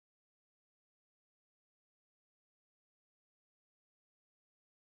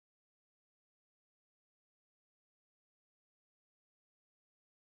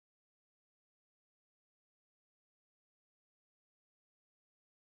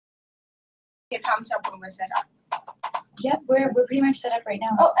Get thumbs up when we're set up. Yep, we're pretty much set up right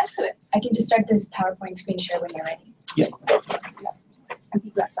now. Oh, excellent. I can just start this PowerPoint screen share when you're ready. Yeah. And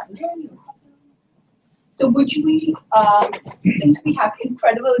people are signed in. So would we, since we have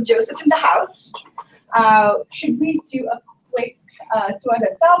incredible Joseph in the house, should we do a quick throw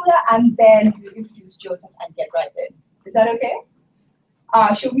the tabla and then we'll introduce Joseph and get right in? Is that okay?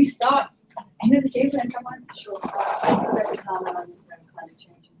 Should we start at the end of the table and come on? Sure. I know that we comment on climate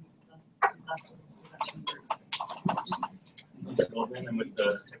change and disasters reduction group. I'm with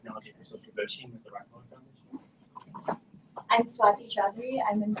the Technology for Social Good team with the Rockefeller Foundation. I'm Swati Chaudhary.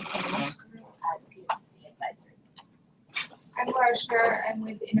 I'm in the finance group at PwC Advisory. I'm Laura. I'm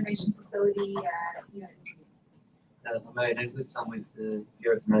with the Innovation Facility at UNDP. I'm Mary Nicholas. I'm with the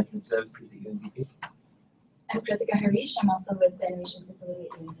Bureau of Management Services at UNDP. I'm Kritika Harish. I'm also with the Innovation Facility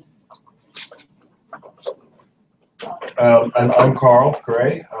at UNDP. And I'm Carl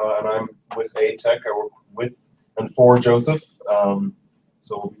Gray, and I'm with ATEC. I work with and for Joseph. So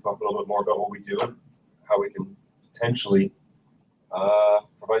we'll be talking a little bit more about what we do and how we can potentially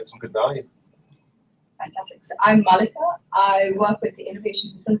provide some good value. Fantastic. So I'm Malika. I work with the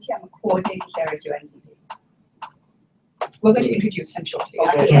Innovation Facility. I'm a coordinator here at UNDP. We're going to introduce him shortly.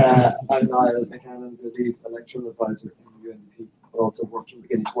 Okay, I'm Niall McCann, the lead electoral advisor in UNDP, but also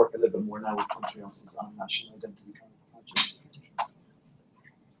beginning to work a little bit more now with country offices on national identity card projects.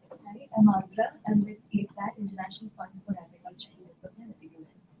 Hi, I'm Andra. I'm with AFAT, International Fund for Agriculture and Development at the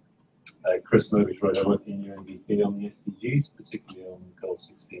UN. Chris Murgatroyd, I work in UNDP on the SDGs, particularly on Goal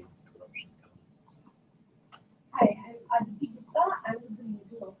 16 corruption and governance. Hi, I'm Aditi Gupta. I'm with the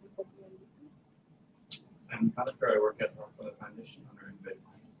legal office of UNDP. I'm Kalakur. I work at the Rockefeller Foundation on our embedded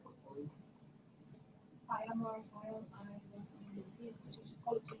finance portfolio. Hi, I'm Laura Foyle. I work in the Institute of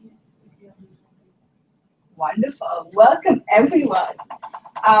Policy. Wonderful. Welcome, everyone.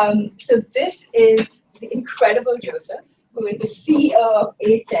 So this is the incredible Joseph, who is the CEO of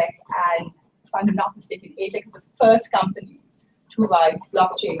ATEC. And if I'm not mistaken, ATEC is the first company to provide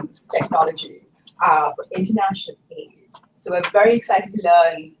blockchain technology for international aid. So we're very excited to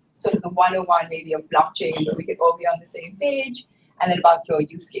learn sort of the 101 maybe of blockchain, so we can all be on the same page, and then about your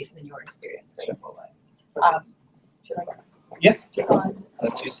use cases and your experience going forward. Should I go? Yeah,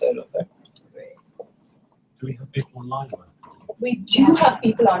 that's you said up there. Do we have people online? We do have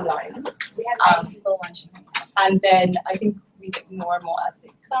people online. We have 9 people watching. And then I think we get more and more as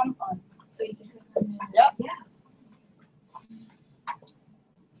they come on. So you can click on the Yep. Yeah.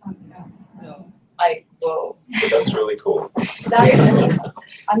 So, No, I will. That's really cool. That is it.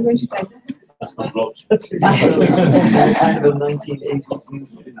 I'm going to type that. That's not blocked. That's really kind of a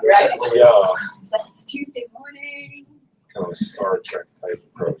 1980s. Right. Yeah, So it's Tuesday morning. kind of a Star Trek type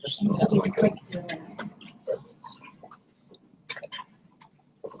approach. So just like click through it.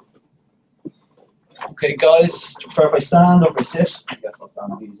 Okay, guys, do you prefer if I stand or if I sit? I guess I'll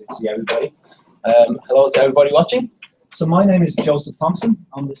stand so you can see everybody. Hello to everybody watching. So my name is Joseph Thompson.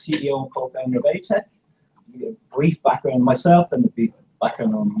 I'm the CEO and co-founder of ATEC. I'll give you a brief background on myself and a brief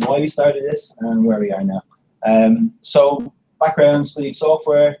background on why we started this and where we are now. So background, studied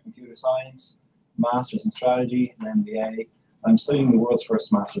software, computer science, master's in strategy, and MBA. I'm studying the world's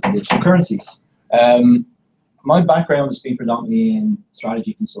first master's in digital currencies. My background has been predominantly in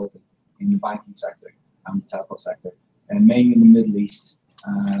strategy consulting in the banking sector and the telco sector, and mainly in the Middle East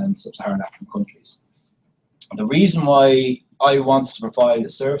and sub-Saharan African countries. The reason why I wanted to provide a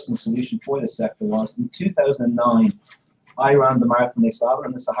service and solution for this sector was in 2009, I ran the Marathon des Sables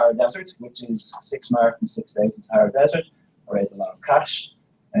in the Sahara Desert, which is 6 marathons, 6 days in the Sahara Desert. I raised a lot of cash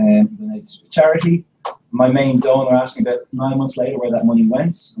and donated to charity. My main donor asked me about 9 months later where that money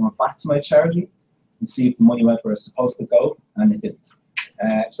went. I went back to my charity and see if the money went where it's supposed to go, and it didn't.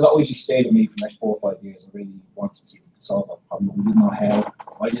 So that always stayed with me for the next 4 or 5 years. I really wanted to see if we could solve that problem. We didn't know how.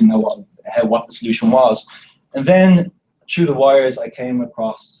 I didn't know what the solution was. And then through the wires, I came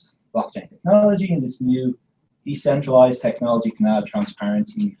across blockchain technology, and this new decentralized technology can add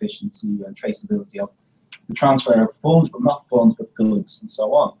transparency, efficiency, and traceability of the transfer of funds, but not funds, but goods, and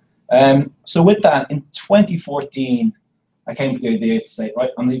so on. So with that, in 2014, I came to the idea to say,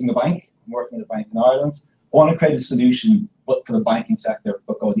 right, I'm leaving the bank. I'm working at a bank in Ireland. I want to create a solution but for the banking sector,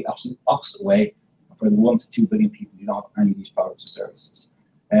 but go the absolute opposite way for the 1 to 2 billion people who don't have any of these products or services.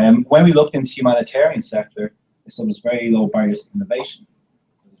 When we looked into the humanitarian sector, there was very low barriers to innovation.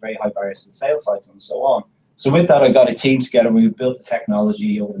 There was very high barriers to the sales cycle and so on. So with that, I got a team together and we built the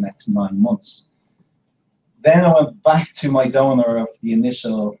technology over the next 9 months. Then I went back to my donor of the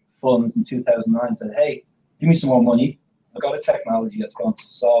initial funds in 2009 and said, hey, give me some more money. I've got a technology that's going to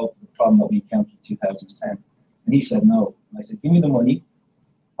solve the problem that we encountered in 2010. And he said no. And I said, give me the money.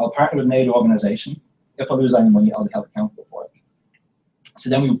 I'll partner with a NATO organisation. If I lose any money, I'll be held accountable for it. So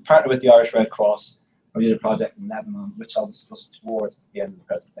then we partner with the Irish Red Cross. We did a project in Lebanon, which I'll discuss towards the end of the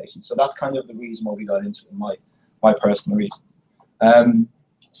presentation. So that's kind of the reason why we got into it, my personal reason.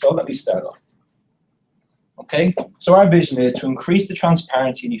 So let me start off. Okay, so our vision is to increase the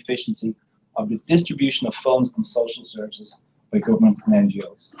transparency and efficiency of the distribution of funds and social services by government and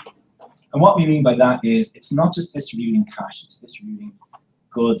NGOs. And what we mean by that is it's not just distributing cash, it's distributing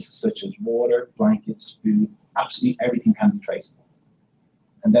goods such as water, blankets, food, absolutely everything can be traceable.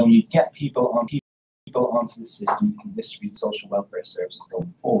 And then when you get people onto the system, you can distribute social welfare services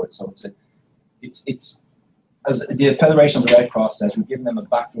going forward. So it's as the Federation of the Red Cross says, we're giving them a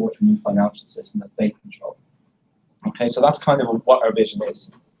backdoor to a new financial system that they control. Okay, so that's kind of what our vision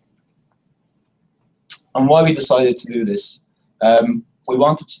is. And why we decided to do this. We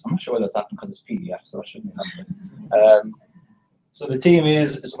wanted to, I'm not sure whether that's happened because it's PDF, so I shouldn't have it. So the team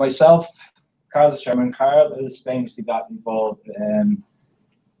is myself, Carl the chairman. Carl is famously got involved in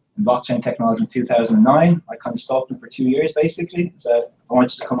blockchain technology in 2009. I kind of stopped him for 2 years, basically. So I wanted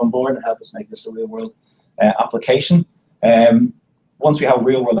to come on board and help us make this a real world application. Once we have a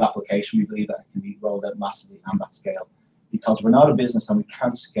real world application, we believe that it can be rolled out massively and at scale. Because we're not a business and we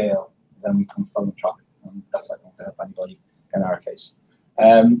can't scale, then we come from the truck. And that's not going to help anybody in our case.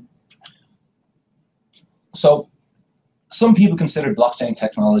 So some people consider blockchain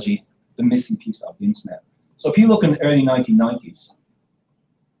technology the missing piece of the internet. So if you look in the early 1990s,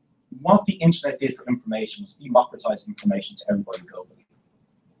 what the internet did for information was democratize information to everybody globally,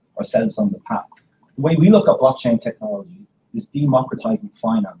 or set us on the path. The way we look at blockchain technology is democratizing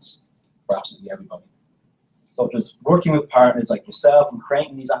finance for absolutely everybody. So just working with partners like yourself and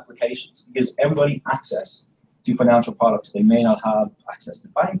creating these applications, it gives everybody access to financial products. They may not have access to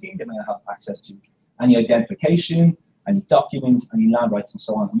banking, they may not have access to any identification, any documents, any land rights, and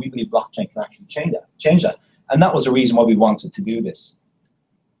so on. And we believe blockchain can actually change that. And that was the reason why we wanted to do this.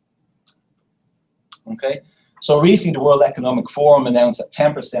 Okay, so recently the World Economic Forum announced that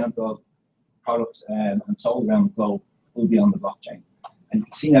 10% of products and sold around the globe will be on the blockchain. And you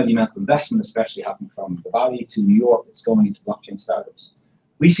can see now the amount of investment, especially happening from the Valley to New York, it's going into blockchain startups.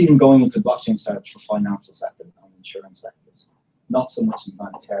 We see them going into blockchain startups for financial sector and insurance sectors, not so much in the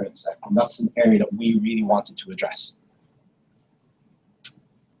humanitarian sector. And that's an area that we really wanted to address.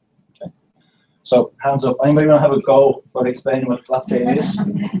 Okay. So hands up. Anybody want to have a go about explaining what blockchain is?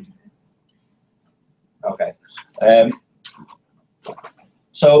 Okay.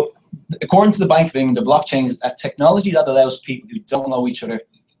 So according to the Bank of England, the blockchain is a technology that allows people who don't know each other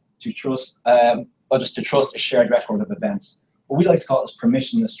to trust, or just to trust a shared record of events. What we like to call it is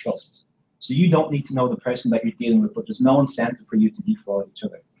permissionless trust. So you don't need to know the person that you're dealing with, but there's no incentive for you to defraud each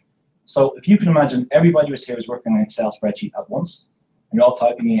other. So if you can imagine everybody who's here is working on an Excel spreadsheet at once, and you're all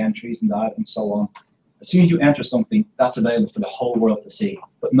typing in entries and that and so on. As soon as you enter something, that's available for the whole world to see,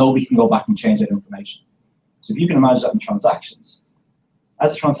 but nobody can go back and change that information. So if you can imagine that in transactions,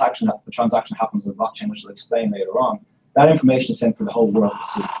 as the transaction happens on the blockchain, which I'll explain later on, that information is sent for the whole world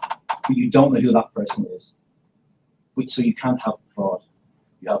to see. But you don't know who that person is. So you can't have fraud.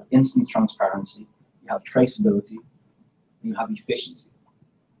 You have instant transparency, you have traceability, and you have efficiency.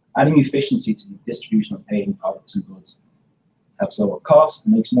 Adding efficiency to the distribution of paid products and goods helps lower costs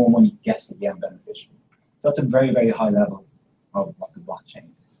and makes more money, gets to the end beneficiary. So that's a very, very high level of what the blockchain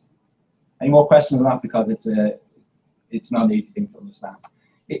is. Any more questions on that? Because it's not an easy thing to understand.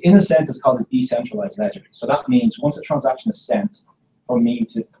 In a sense, it's called a decentralized ledger. So that means once a transaction is sent from me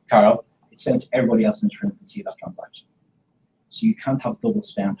to Carol, it's sent to everybody else in the room can see that transaction. So you can't have double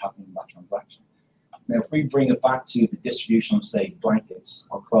spend happening in that transaction. Now, if we bring it back to the distribution of, say, blankets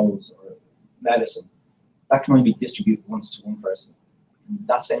or clothes or medicine, that can only be distributed once to one person. And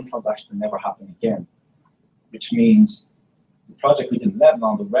that same transaction can never happen again, which means the project we did in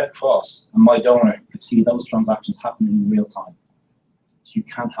Lebanon, the Red Cross and my donor could see those transactions happening in real time. So you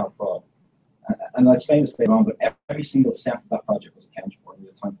can't have fraud. And I'll explain this later on, but every single cent of that project was accounted for in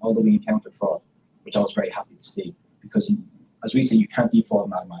real time, although we encountered fraud, which I was very happy to see, because as we say, you can't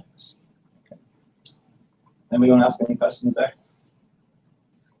defraud mathematics. Okay. Anybody want to ask any questions there?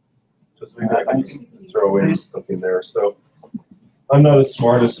 Just maybe I can just throw in something there. So I'm not as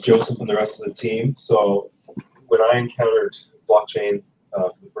smart as Joseph and the rest of the team. So when I encountered blockchain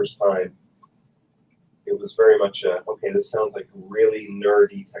for the first time, it was very much okay, this sounds like really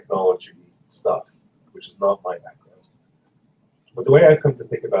nerdy technology stuff, which is not my background. But the way I've come to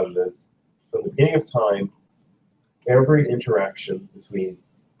think about it is, from the beginning of time, every interaction between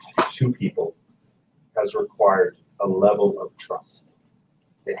two people has required a level of trust.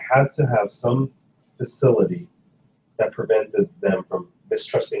 They had to have some facility that prevented them from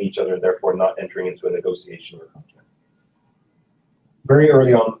mistrusting each other and therefore not entering into a negotiation or contract. Very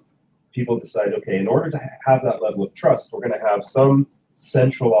early on, people decide, okay, in order to have that level of trust, we're going to have some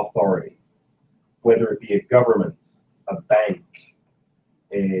central authority, whether it be a government, a bank,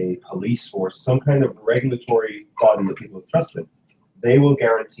 a police force, some kind of regulatory body that people have trusted. They will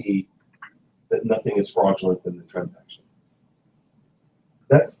guarantee that nothing is fraudulent in the transaction.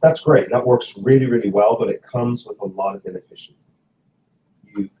 That's great. That works really, really well, but it comes with a lot of inefficiency.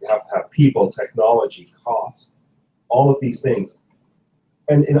 You have to have people, technology, cost, all of these things.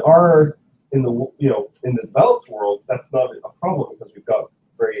 And in the developed world, that's not a problem because we've got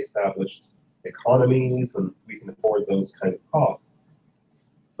very established economies and we can afford those kind of costs.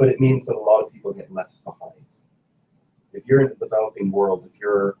 But it means that a lot of people get left behind. If you're in the developing world, if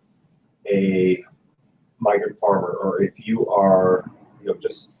you're a migrant farmer, or if you are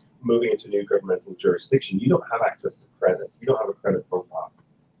just moving into a new governmental jurisdiction, you don't have access to credit. You don't have a credit profile.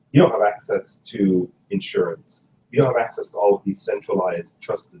 You don't have access to insurance. You don't have access to all of these centralized,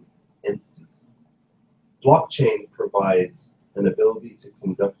 trusted entities. Blockchain provides an ability to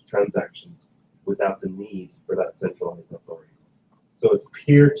conduct transactions without the need for that centralized authority. So it's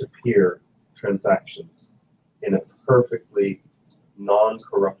peer-to-peer transactions in a perfectly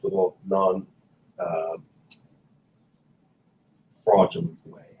non-corruptible, fraudulent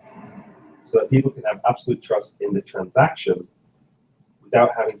way, so that people can have absolute trust in the transaction without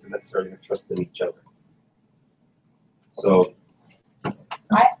having to necessarily have trust in each other. So I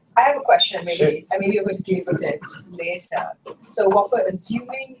have a question, maybe, Sure. and maybe we're going to deal with it later. So what we're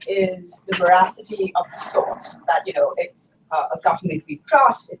assuming is the veracity of the source, that it's a government we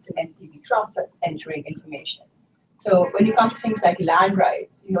trust, it's an entity we trust that's entering information. So when you come to things like land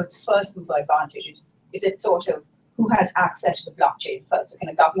rights, it's first mover advantage. Is it sort of who has access to the blockchain first? So can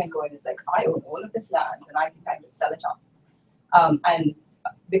a government go in and it's like, I own all of this land and I can kind of sell it on? And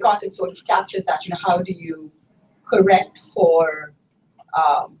because it sort of captures that, how do you correct for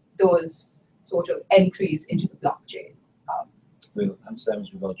those sort of entries into the blockchain? We'll answer them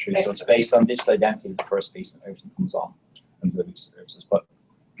as we go through. So it's based on digital identity is the first piece, and everything comes on and the services. But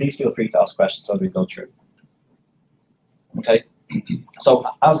please feel free to ask questions as we go through. Okay. So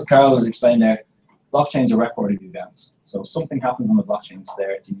as Carol was explaining there, blockchains are recorded events. So if something happens on the blockchain, it's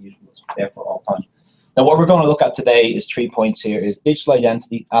there, it's immutable, it's there for all time. Now what we're going to look at today is 3 points here: is digital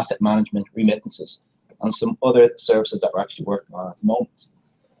identity, asset management, remittances, and some other services that we're actually working on at the moment.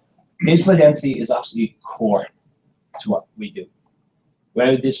 Digital identity is absolutely core to what we do.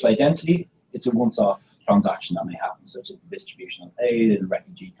 Without digital identity, it's a once-off transaction that may happen, such as the distribution of aid and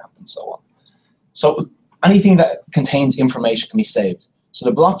refugee camp and so on. So anything that contains information can be saved. So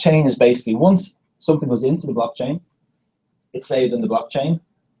the blockchain is basically, once something goes into the blockchain, it's saved in the blockchain.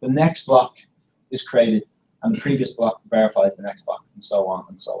 The next block is created, and the previous block verifies the next block, and so on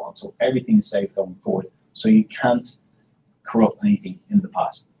and so on. So everything is saved going forward. So you can't corrupt anything in the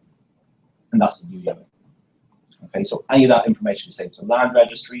past. And that's the beauty of it. Okay, so any of that information is saved. So land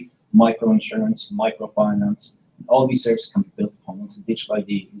registry, microinsurance, microfinance, all these services can be built upon once the digital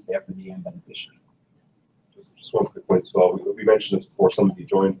ID is there for the end beneficiary. just one quick point as well. We mentioned this before somebody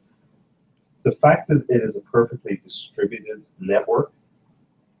joined. The fact that it is a perfectly distributed network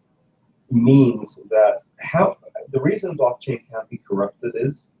means that the reason blockchain can't be corrupted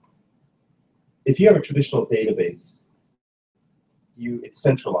is if you have a traditional database, it's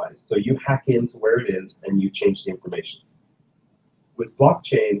centralized. So you hack into where it is and you change the information. With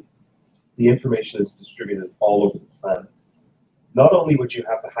blockchain, the information is distributed all over the planet. Not only would you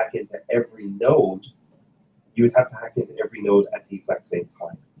have to hack into every node, you would have to hack into every node at the exact same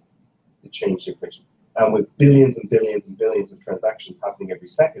time to change the information. And with billions and billions and billions of transactions happening every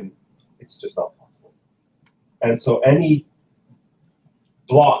second, it's just not possible. And so any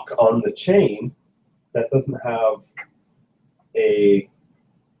block on the chain that doesn't have a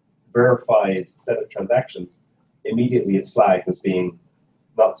verified set of transactions immediately is flagged as being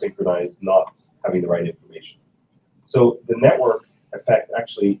not synchronized, not having the right information. So the network effect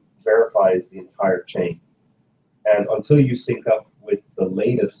actually verifies the entire chain. And until you sync up with the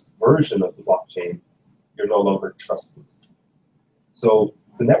latest version of the blockchain, you're no longer trusted. So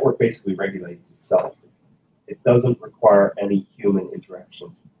the network basically regulates itself. It doesn't require any human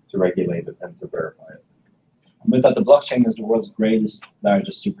interaction to regulate it and to verify it. And with that, the blockchain is the world's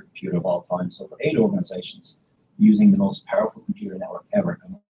largest supercomputer of all time. So for 8 organizations, using the most powerful computer network ever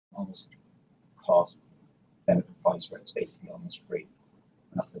can almost cost benefit price where it's basically almost free.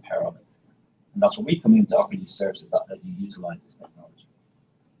 And that's the power of it. And that's what we come in to offer these services that you utilize this technology.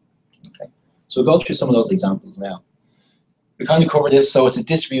 Okay. So we'll go through some of those examples now. We kind of covered this. So it's a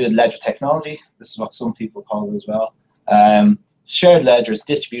distributed ledger technology. This is what some people call it as well. shared ledgers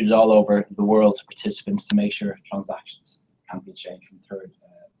distributed all over the world to participants to make sure transactions can be changed from third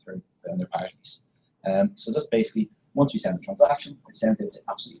parties. So just basically, once we send a transaction, it's sent it to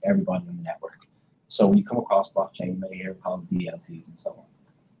absolutely everybody on the network. So when you come across blockchain, you may hear called DLTs and so on.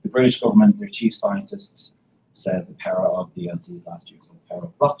 The British government, their chief scientists, said the power of DLTs last year, so the power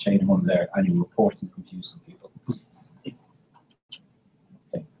of blockchain in one of their annual reports, and confused some people.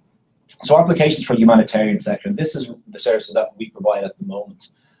 Okay. So applications for the humanitarian sector, and this is the services that we provide at the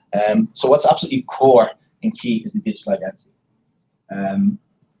moment. So what's absolutely core and key is the digital identity.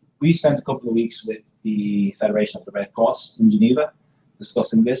 We spent a couple of weeks with the Federation of the Red Cross in Geneva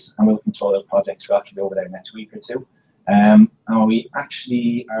discussing this, and we'll control our projects. We're actually over there next week or two. And we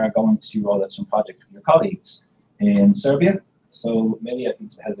actually are going to roll out some projects with your colleagues in Serbia. So Millie, I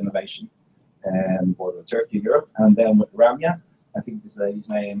think, is the head of innovation board with Turkey, Europe, and then with Ramya, I think is his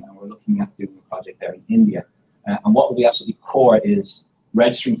name, and we're looking at doing a project there in India. And what will be absolutely core is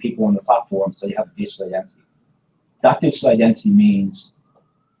registering people on the platform so you have a digital identity. That digital identity means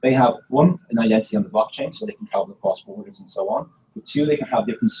they have, one, an identity on the blockchain so they can travel across borders and so on. But two, they can have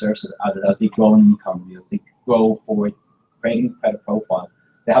different services added as they grow in the economy, as they grow forward, creating a credit profile.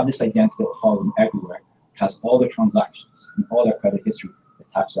 They have this identity that will follow them everywhere. It has all their transactions and all their credit history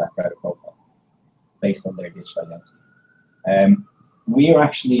attached to that credit profile based on their digital identity. We are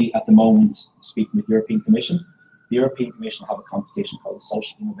actually, at the moment, speaking with the European Commission. The European Commission have a competition called the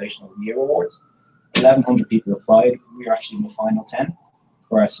Social Innovation of the Year Awards. 1,100 people applied. We are actually in the final 10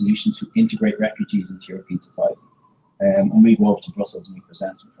 for our solution to integrate refugees into European society. And we go over to Brussels and we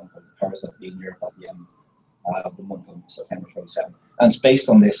present in front of the powers that be in Europe at the end of the month on September 27th. And it's based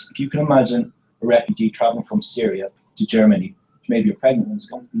on this. If you can imagine a refugee traveling from Syria to Germany, maybe a pregnant one, it's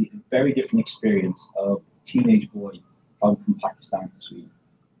going to be a very different experience of a teenage boy traveling from Pakistan to Sweden.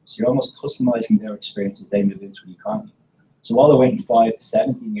 So you're almost customizing their experience as they move into the economy. So while they're waiting 5 to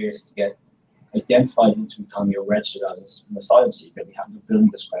 17 years to get identified into the economy or registered as an asylum seeker, we have to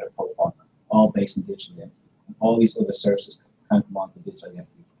build this credit profile, all based on digital identity. All these other services can come onto digital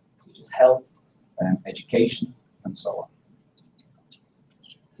identity, such as health, education, and so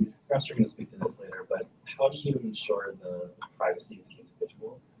on. Perhaps you're going to speak to this later, but how do you ensure the privacy of the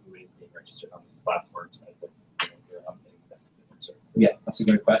individual who is being registered on these platforms as they're updating different services? Yeah, that's a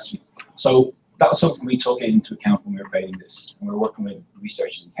great question. So that was something we took into account when we were creating this, and we're working with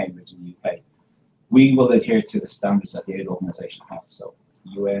researchers in Cambridge in the UK. We will adhere to the standards that the aid organization has. So it's the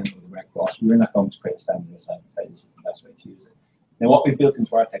UN or the Red Cross. We're not going to create a standard ourselves and say this is the best way to use it. Now, what we've built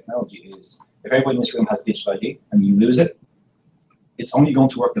into our technology is if everybody in this room has a digital ID and you lose it, it's only going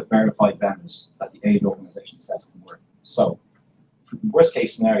to work with verified vendors that the aid organization says can work. So, worst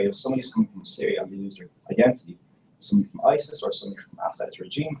case scenario, if somebody's coming from Syria and they lose their identity, somebody from ISIS or somebody from Assad's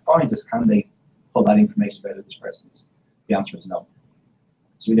regime finds this, can they pull that information out of this person's? The answer is no.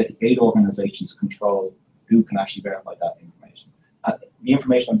 So we let the aid organizations control who can actually verify that information. The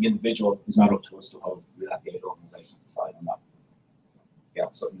information on the individual is not up to us to hold. We let the aid organizations decide on that. Yeah,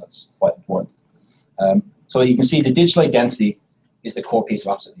 something that's quite important. So you can see the digital identity is the core piece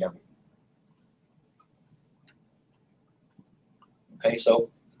of absolutely everything. Okay,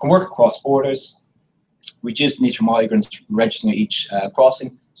 so can work across borders, reduce the need for migrants registering at each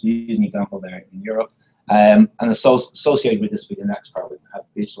crossing. So using an example there in Europe. And associated with this, with the next part, we have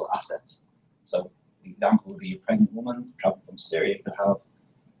digital assets. So the example would be a pregnant woman traveling from Syria could have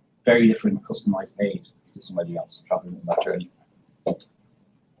very different customized aid to somebody else traveling on that journey.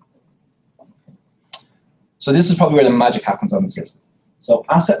 So this is probably where the magic happens on the system. So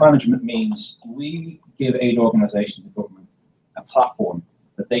asset management means we give aid organizations and government a platform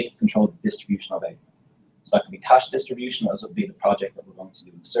that they can control the distribution of aid. So that could be cash distribution, as would be the project that we're going to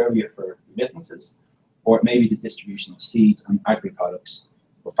do in Serbia for remittances, or it may be the distribution of seeds and agri-products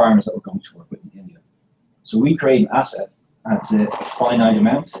for farmers that we're going to work with in India. So we create an asset that's a finite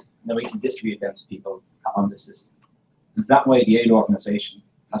amount, and then we can distribute them to people on the system. And that way, the aid organization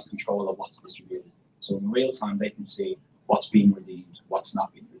has control of what's distributed. So in real time, they can see what's being redeemed, what's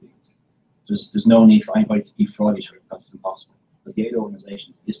not being redeemed. There's no need for anybody to defraud each other because it's impossible. But the aid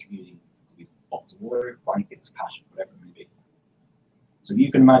organization is distributing bottles of water, blankets, cash, whatever it may be. So if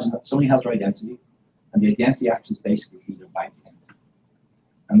you can imagine that somebody has their identity, and the identity acts as basically their bank account.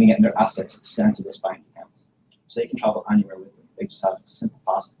 And they get their assets sent to this bank account. So they can travel anywhere with them. They just have a simple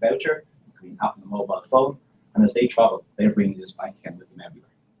plastic voucher, it could be an app on the mobile phone, and as they travel, they're bringing this bank account with them everywhere.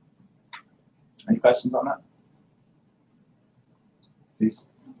 Any questions on that? Please.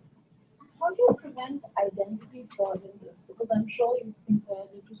 How do you prevent identity fraud in this? Because I'm sure you've compared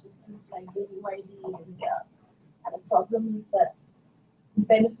it to systems like the UID in India. And the problem is that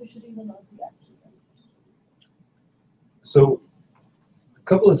beneficiaries are not the actual beneficiaries. So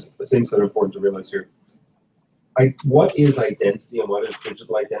couple of things that are important to realize here. What is identity and what is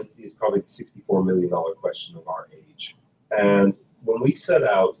digital identity is probably the $64 million question of our age. And when we set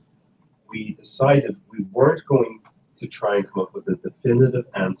out, we decided we weren't going to try and come up with a definitive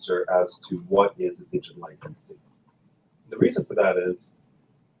answer as to what is a digital identity. The reason for that is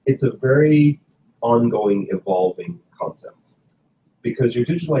it's a very ongoing, evolving concept, because your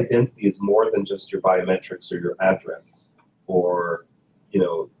digital identity is more than just your biometrics or your address or, you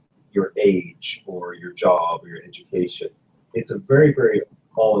know, your age or your job or your education. It's a very, very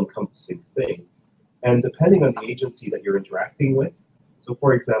all-encompassing thing. And depending on the agency that you're interacting with, so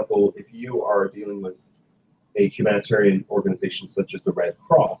for example, if you are dealing with a humanitarian organization such as the Red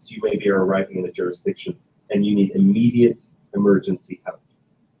Cross, you maybe are arriving in a jurisdiction and you need immediate emergency help.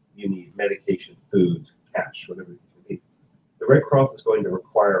 You need medication, food, cash, whatever it may be. The Red Cross is going to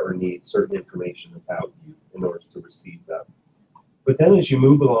require or need certain information about you in order to receive that. But then as you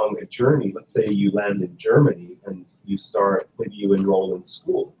move along a journey, let's say you land in Germany and you start, maybe you enroll in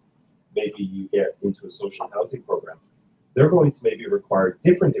school, maybe you get into a social housing program, they're going to maybe require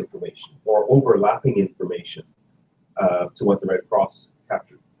different information or overlapping information to what the Red Cross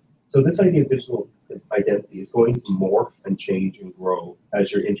captured. So this idea of digital identity is going to morph and change and grow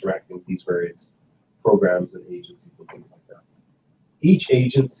as you're interacting with these various programs and agencies and things like that. Each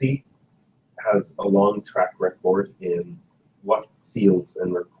agency has a long track record in what fields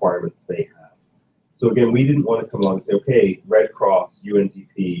and requirements they have. So again, we didn't want to come along and say, okay, Red Cross,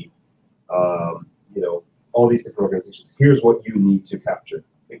 UNDP, you know, all these different organizations, here's what you need to capture,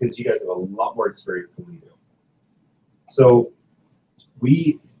 because you guys have a lot more experience than we do. So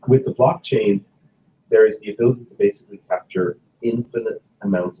with the blockchain, there is the ability to basically capture infinite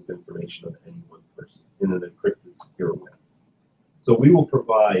amounts of information on any one person in an encrypted, secure way. So we will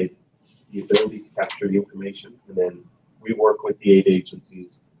provide the ability to capture the information, and then we work with the aid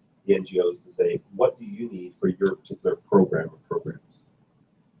agencies, the NGOs, to say, what do you need for your particular program or programs?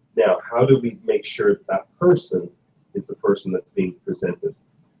 Now, how do we make sure that that person is the person that's being presented?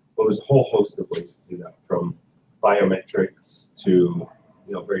 Well, there's a whole host of ways to do that, from biometrics to,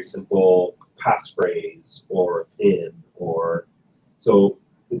 you know, very simple passphrase or PIN, or so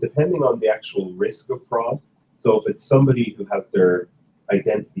depending on the actual risk of fraud. So if it's somebody who has their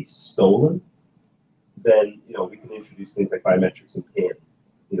identity stolen, then, you know, we can introduce things like biometrics and PIN,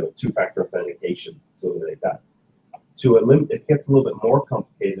 you know, two-factor authentication to eliminate that. It gets a little bit more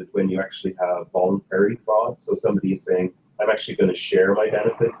complicated when you actually have voluntary fraud. So somebody is saying, I'm actually going to share my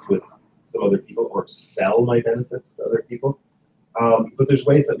benefits with some other people or sell my benefits to other people. But there's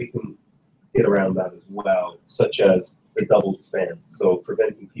ways that we can get around that as well, such as the double spend. So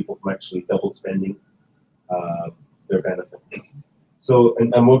preventing people from actually double spending their benefits. So,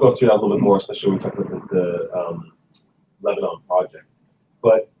 and we'll go through that a little bit more, especially when we talk about the Lebanon project.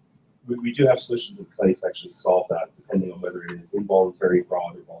 But we do have solutions in place to actually solve that, depending on whether it is involuntary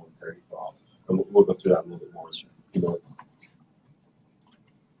fraud or voluntary fraud. And we'll go through that a little bit more in a few minutes.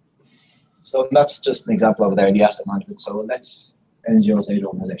 So that's just an example over there, the asset management. So it lets NGOs, aid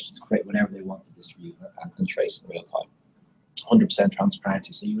organizations create whatever they want to distribute and trace in real time. 100%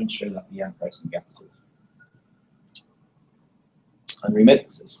 transparency, so you ensure that the end person gets to it. And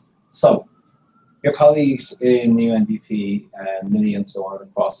remittances. So your colleagues in the UNDP, Millie and so on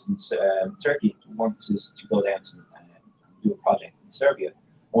across Turkey want us to go down to do a project in Serbia.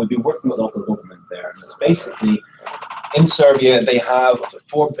 And we've been working with local government there. And it's basically, in Serbia, they have up to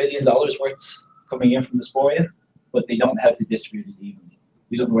 $4 billion worth coming in from diaspora, but they don't have to distribute it evenly.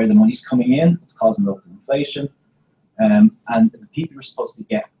 We don't know where the money's coming in, it's causing local inflation, and the people are supposed to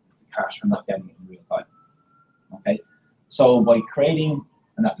get the cash are not getting it in real time. Okay? So by creating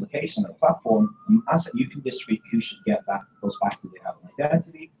an application or a platform, an asset you can distribute who should get that goes back to they have an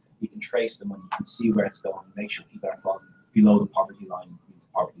identity, you can trace the money, you can see where it's going, make sure people aren't falling below the poverty line into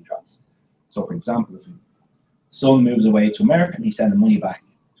poverty traps. So for example, if son moves away to America and he's sending money back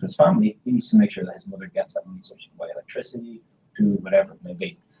to his family, he needs to make sure that his mother gets that money so she can buy electricity, food, whatever it may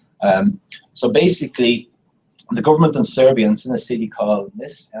be. So basically, the government in Serbia, and it's in a city called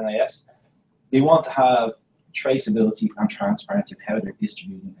NIS, they want to have traceability and transparency of how they're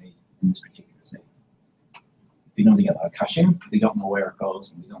distributing aid in this particular city. They know they get a lot of cash in, they don't know where it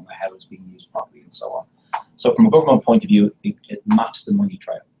goes, and they don't know how it's being used properly, and so on. So from a government point of view, it maps the money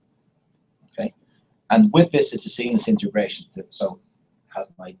trail. Okay, and with this, it's a seamless integration. So it has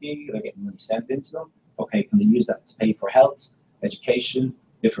an ID, they're getting money sent into them. Okay, can they use that to pay for health, education,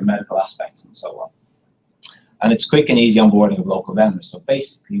 different medical aspects, and so on. And it's quick and easy onboarding of local vendors. So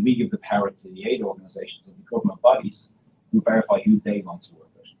basically, we give the power to the aid organizations and the government bodies who verify who they want to work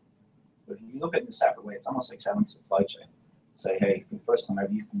with. But if you look at it in a separate way, it's almost like selling a supply chain. say, hey, for the first time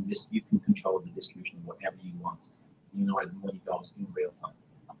ever, you can control the distribution of whatever you want. You know where the money goes in real time.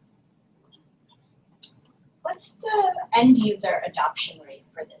 What's the end user adoption rate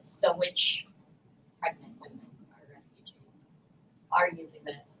for this? So which pregnant women or refugees are using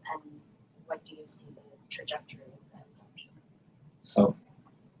this, and what do you see the trajectory of that adoption? So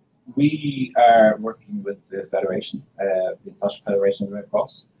we are working with the Federation, the International Federation of the Red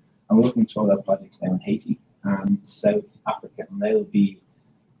Cross, and we're looking to roll out projects now in Haiti and South Africa, and they'll be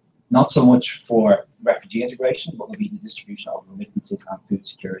not so much for refugee integration, but will be the distribution of remittances and food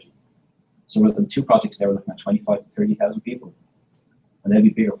security. So we're looking at 2 projects there, we're looking at 25 to 30,000 people, and there'll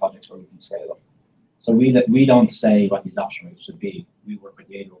be bigger projects where we can scale up. So we don't say what the adoption rate should be. We work with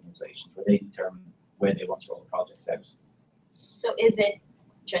the aid organizations where they determine where they want to roll the projects out. So is it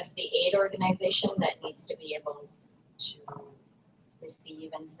just the aid organization that needs to be able to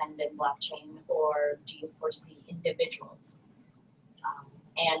receive and send in blockchain, or do you foresee individuals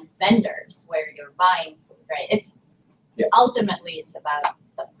and vendors where you're buying food, right? Ultimately it's about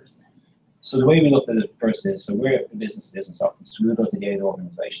the person. So the way we look at it first is, so we're a business-to-business offering, so we go to the aid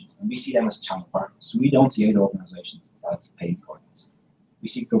organizations, and we see them as channel partners. So we don't see aid organizations as paying clients. We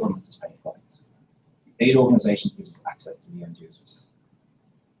see governments as paying clients. Aid organizations gives us access to the end users.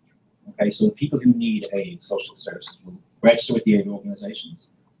 Okay, so the people who need aid, social services, will register with the aid organizations,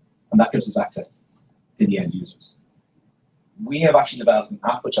 and that gives us access to the end users. We have actually developed an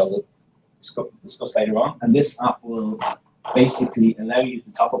app, which I'll discuss later on, and this app will basically allow you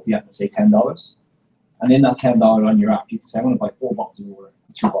to top up the app at say $10, and in that $10 on your app, you can say, I want to buy 4 bottles of water,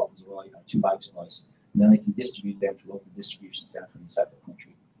 2 bottles of oil, 2 bags of rice, and then they can distribute them to local distribution centers in a separate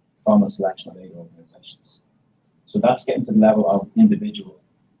country from a selection of aid organizations. So that's getting to the level of individual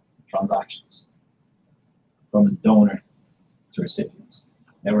transactions from a donor to recipients.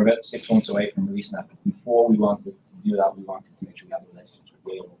 Now we're about 6 months away from releasing that, but before we wanted to do that, we wanted to make sure we have relationships with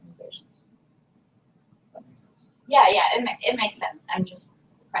the aid organizations. That makes sense. Yeah, it makes sense. I'm just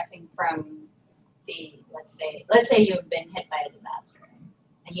pressing from the, let's say you've been hit by a disaster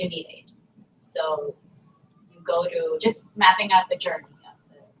and you need aid. So you go to just mapping out the journey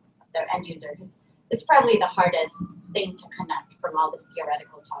of the end user, because it's probably the hardest thing to connect from all this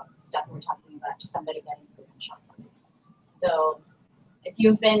theoretical stuff we're talking about to somebody getting food and shelter. So if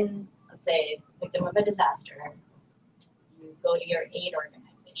you've been, let's say, victim of a disaster, you go to your aid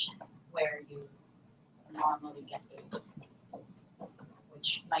organization where you normally get aid,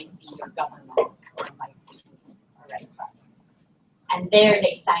 which might be your government or might be a Red Cross. And there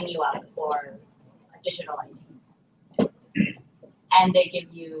they sign you up for a digital ID. And they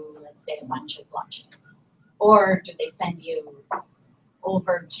give you, let's say, a bunch of blockchains. Or do they send you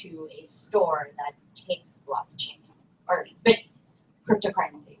over to a store that takes blockchain or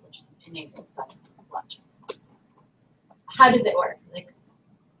cryptocurrency, which is enabled by blockchain? How does it work? Like,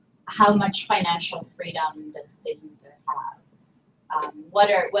 how much financial freedom does the user have? What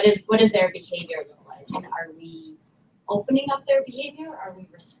is their behavior look like? And are we opening up their behavior? Or are we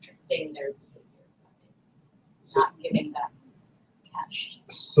restricting their behavior? Not giving them cash.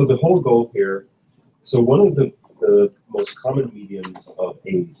 So the whole goal here, so one of the most common mediums of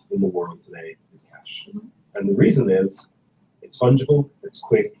aid in the world today is cash. Mm-hmm. And the reason is it's fungible, it's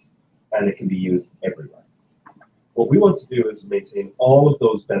quick, and it can be used everywhere. What we want to do is maintain all of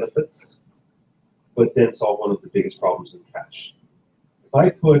those benefits, but then solve one of the biggest problems with cash. If I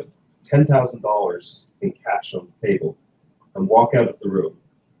put $10,000 in cash on the table and walk out of the room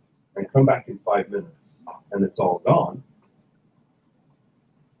and come back in 5 minutes and it's all gone,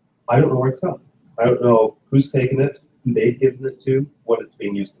 I don't know where it's gone. I don't know who's taken it, who they've given it to, what it's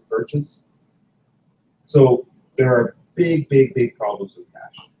being used to purchase. So there are big, big, big problems with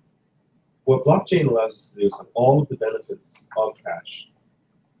cash. What blockchain allows us to do is have all of the benefits of cash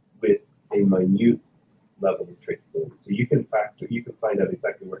with a minute level of traceability. So you can find out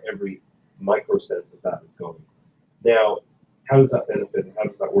exactly where every microcent of that is going. Now, how does that benefit and how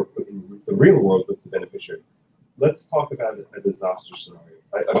does that work in the real world with the beneficiary? Let's talk about a disaster scenario.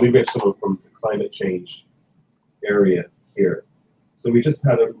 I believe we have someone from the climate change area here. So we just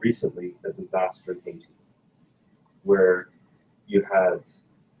had recently a disaster in Haiti where you had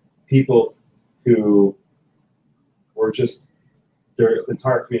people who were just, their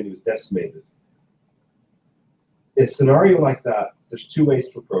entire community was decimated. In a scenario like that, there's 2 ways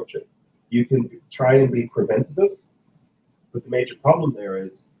to approach it. You can try and be preventative, but the major problem there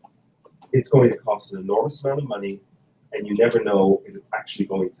is it's going to cost an enormous amount of money, and you never know if it's actually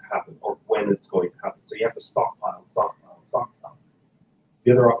going to happen or when it's going to happen. So you have to stockpile.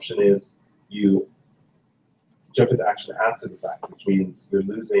 The other option is you jump into action after the fact, which means you're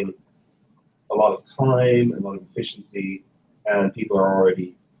losing a lot of time, a lot of efficiency, and people are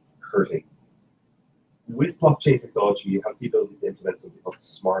already hurting. With blockchain technology, you have the ability to implement something called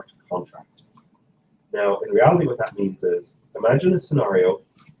smart contract. Now, in reality, what that means is, imagine a scenario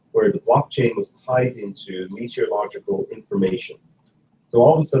where the blockchain was tied into meteorological information. So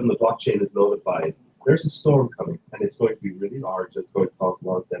all of a sudden, the blockchain is notified, there's a storm coming, and it's going to be really large, it's going to cause a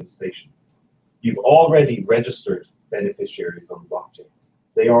lot of devastation. You've already registered beneficiaries on the blockchain.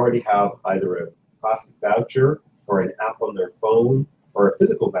 They already have either a plastic voucher or an app on their phone or a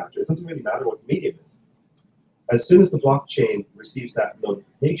physical voucher. It doesn't really matter what the medium is. As soon as the blockchain receives that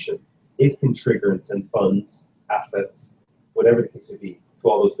notification, it can trigger and send funds, assets, whatever the case may be, to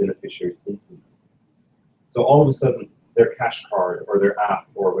all those beneficiaries instantly. So all of a sudden, their cash card or their app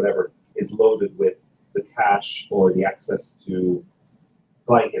or whatever is loaded with the cash or the access to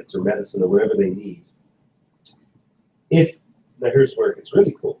blankets or medicine or whatever they need. Now here's where it gets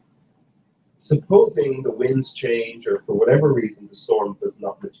really cool. Supposing the winds change or for whatever reason the storm does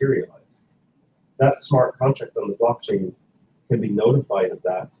not materialize, that smart contract on the blockchain can be notified of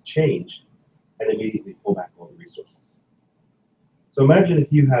that change and immediately pull back all the resources. So imagine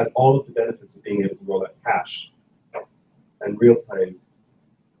if you had all of the benefits of being able to roll out cash and real-time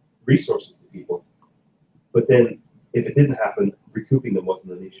resources to people, but then if it didn't happen, recouping them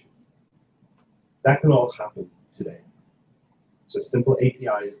wasn't an issue. That can all happen today. So simple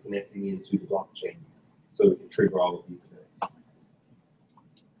APIs connecting into the blockchain so we can trigger all of these events.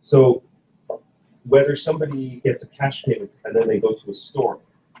 So whether somebody gets a cash payment and then they go to a store,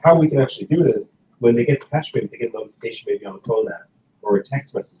 how we can actually do it is when they get the cash payment, they get a notification maybe on a phone app or a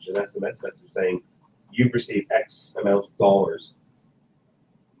text message, an SMS message saying, you've received X amount of dollars.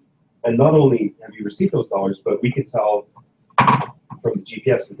 And not only have you received those dollars, but we can tell from the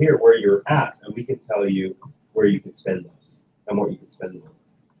GPS in here where you're at, and we can tell you where you can spend those and what you can spend them on.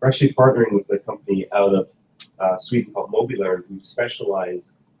 We're actually partnering with a company out of Sweden called Mobilearn, who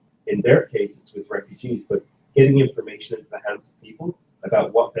specialize, in their case, it's with refugees, but getting information into the hands of people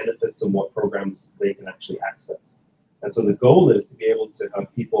about what benefits and what programs they can actually access. And so the goal is to be able to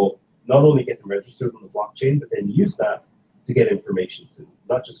have people not only get them registered on the blockchain, but then use that to get information to,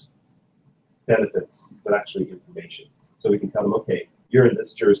 not just benefits, but actually information. So we can tell them, okay, you're in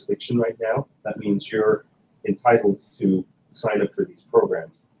this jurisdiction right now. That means you're entitled to sign up for these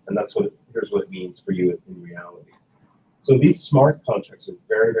programs. And that's what here's what it means for you in reality. So these smart contracts are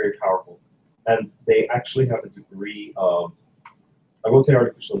very, very powerful. And they actually have a degree of, I won't say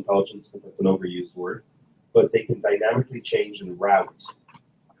artificial intelligence because that's an overused word, but they can dynamically change and route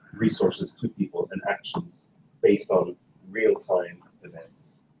resources to people and actions based on real-time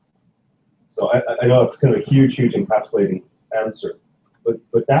events. So I know it's kind of a huge, huge encapsulating answer, but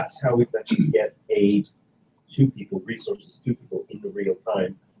that's how we can actually get aid to people, resources to people in the real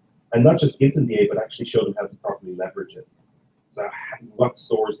time, and not just give them the aid, but actually show them how to properly leverage it. So what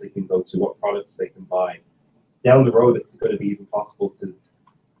stores they can go to, what products they can buy. Down the road, it's going to be even possible to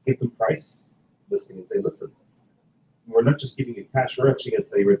give them price listing and say, listen, we're not just giving you cash, we're actually going to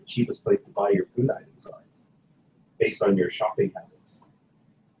tell you where the cheapest place to buy your food items are based on your shopping habits.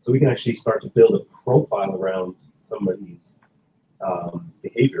 So we can actually start to build a profile around somebody's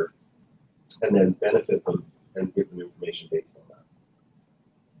behavior and then benefit them and give them information based on that.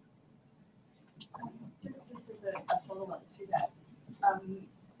 Just as a follow-up to that,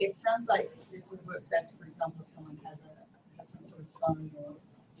 it sounds like this would work best, for example, if someone has some sort of phone or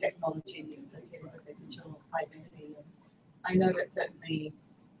technology associated with their digital identity. And I know that certainly,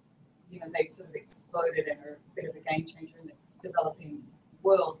 they've sort of exploded and are a bit of a game changer in the developing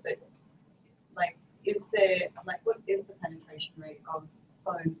world. But what is the penetration rate of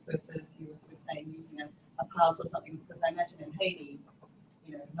phones versus, you were sort of saying, using a pass or something? Because I imagine in Haiti,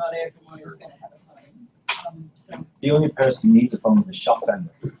 not everyone is going to have a phone. So The only person who needs a phone is a shop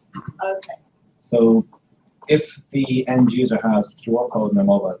vendor. okay. So if the end user has a QR code on their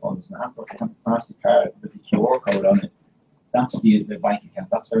mobile phone, it's an Apple MasterCard with the QR code on it, that's the bank account,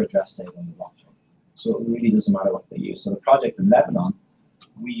 that's their address saved on the blockchain. So it really doesn't matter what they use. So the project in Lebanon,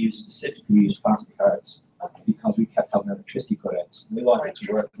 we specifically used plastic cards because we kept having electricity cutouts. We wanted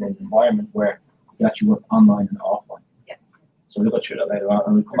to work in an environment where you can actually work online and offline. Yeah. So we'll go through that later on,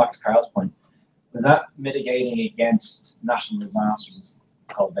 and we'll come back to Carl's point. And that mitigating against national disasters is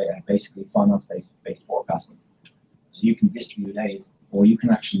called basically finance-based forecasting. So you can distribute aid, or you can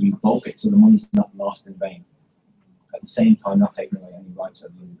actually revoke it so the money's not lost in vain. At the same time, not taking away any rights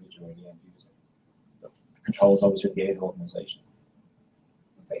of the individual or the end user. The control is always with the aid organization.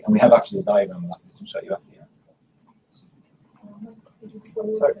 Okay, and we have actually a diagram of that we can show you after here. Just one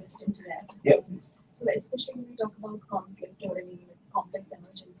more question to that. Yeah, please. So especially when we talk about conflict or any complex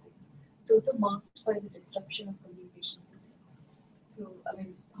emergencies, it's also marked by the disruption of communication systems. So, I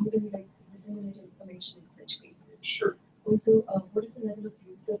mean, how do you like disseminate information in such cases? Sure. Also, what is the level of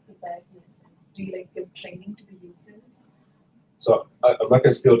user preparedness? Do you like give training to the users? So I'm not going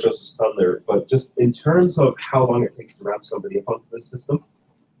to steal Joseph's thunder, but just in terms of how long it takes to ramp somebody up onto this system,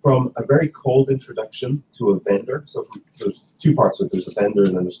 from a very cold introduction to a vendor, so there's two parts, so there's a vendor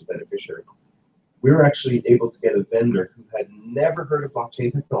and then there's a beneficiary. We were actually able to get a vendor who had never heard of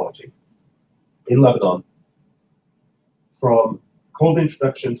blockchain technology in Lebanon, from cold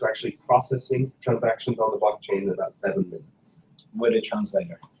introduction to actually processing transactions on the blockchain in about 7 minutes. With a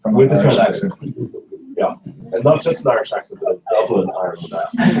translator. From With an a Irish translator. accent. Yeah, and not just an Irish accent, but a Dublin Ireland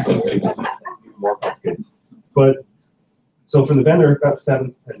accent, so it's even more complicated. But so from the vendor, about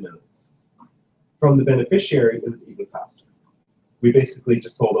 7 to 10 minutes. From the beneficiary, it was even faster. We basically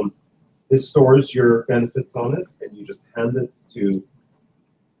just told them, this stores your benefits on it, and you just hand it to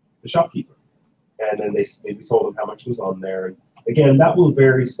the shopkeeper. And then we told them how much was on there. And again, that will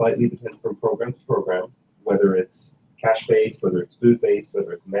vary slightly depending from program to program, whether it's cash-based, whether it's food-based,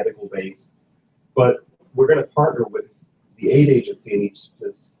 whether it's medical-based. But we're going to partner with the aid agency in each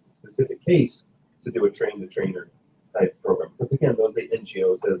specific case to do a train-the-trainer type program. Because again, those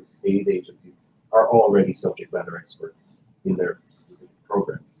NGOs, those aid agencies, are already subject matter experts in their specific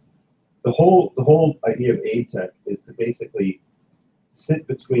programs. The whole idea of aid tech is to basically sit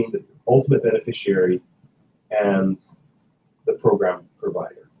between the ultimate beneficiary and the program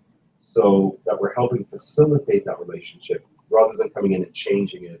provider, so that we're helping facilitate that relationship rather than coming in and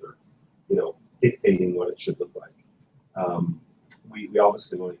changing it or, dictating what it should look like. We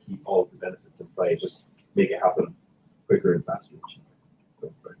obviously want to keep all of the benefits in play, just make it happen quicker and faster and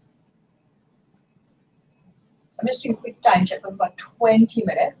cheaper. I'm just doing a quick time check of about 20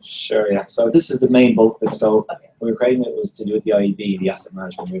 minutes. Sure, yeah. So this is the main bulk of it. So we were creating it was to do with the IEB, the asset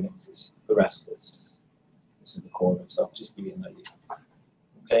management remittances. The rest is this is the core of it. So just to give you an idea.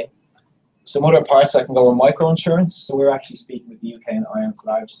 Okay. Some other parts that can go on microinsurance. So we're actually speaking with the UK and Ireland's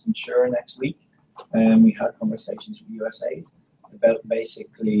largest insurer next week. And we had conversations with USAID about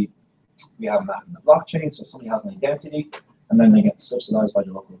basically we have that in the blockchain, so if somebody has an identity and then they get subsidized by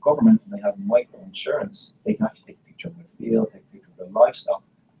the local government and they have microinsurance, they can actually take a picture of their field, take a picture of their livestock,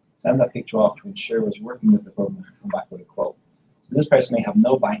 send that picture off to insurers working with the government and come back with a quote. So this person may have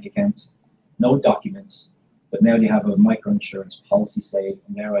no bank accounts, no documents, but now they have a microinsurance policy saved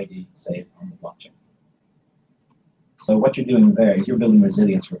and their ID saved on the blockchain. So what you're doing there is you're building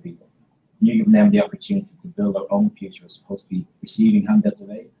resilience for people. You give them the opportunity to build their own future as opposed to be receiving handouts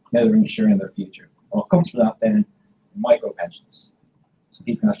of aid. Now they're ensuring their future. What comes from that then, micro pensions. So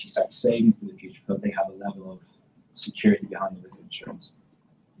people can actually start saving for the future because they have a level of security behind them with insurance.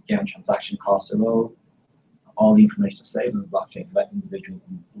 Again, transaction costs are low. All the information is saved on the blockchain to let individuals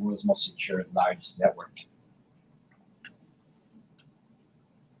in the world's most secure, largest network.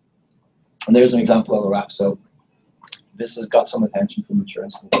 And there's an example of a wrap. So this has got some attention from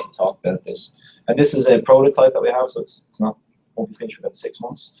insurance companies to talk about this. And this is a prototype that we have, so it's not won't be finished for about 6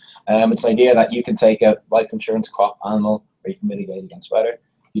 months. It's an idea that you can take out life insurance, crop, animal, or you can mitigate against weather.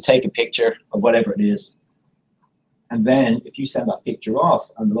 You take a picture of whatever it is, and then if you send that picture off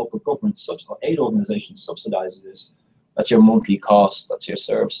and the local government aid organization subsidizes this, that's your monthly cost, that's your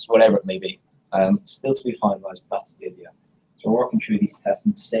service, whatever it may be. Still to be finalized, but that's the idea. So we're working through these tests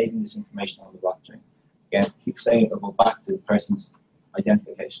and saving this information on the blockchain. Again, keep saying it will go back to the person's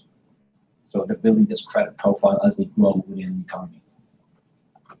identification. So they're building this credit profile as they grow within the economy.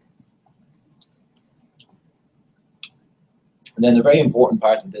 And then a very important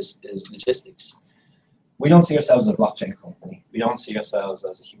part of this is logistics. We don't see ourselves as a blockchain company. We don't see ourselves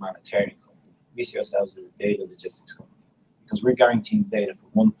as a humanitarian company. We see ourselves as a data logistics company because we're guaranteeing data from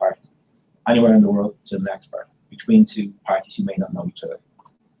one part, anywhere in the world, to the next part, between two parties who may not know each other.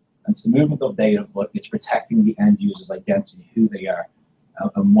 And it's the movement of data, but it's protecting the end user's identity, who they are,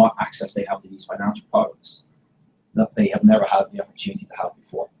 and what access they have to these financial products that they have never had the opportunity to have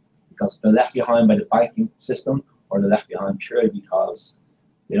before. Because they're left behind by the banking system, or they're left behind purely because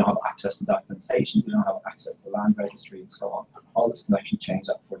they don't have access to documentation, they don't have access to land registry, and so on. All this can actually change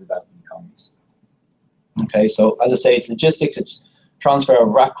that for developing economies. Okay, so as I say, it's logistics, it's transfer of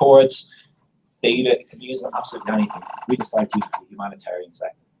records, data, it can be used in absolutely anything. We decide to use it for the humanitarian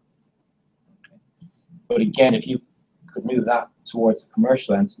sector. Okay. But again, if you could move that towards the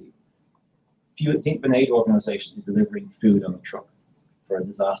commercial entity, if you think of an aid organization is delivering food on a truck for a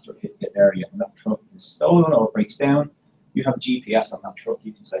disaster hit area, and that truck is stolen or breaks down, you have GPS on that truck.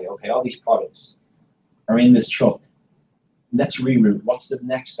 You can say, okay, all these products are in this truck. Let's reroute. What's the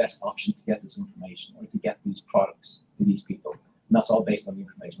next best option to get this information or to get these products to these people? And that's all based on the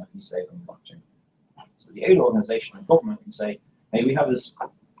information that you save on the blockchain. So the aid organization and government can say, Hey, we have this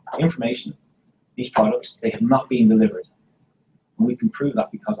information, these products, they have not been delivered. And we can prove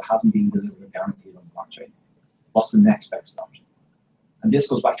that because it hasn't been delivered or guaranteed on the blockchain. What's the next best option? And this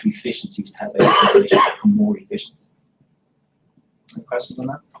goes back to efficiencies to help the organization become more efficient. Any questions on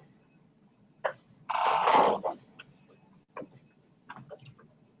that?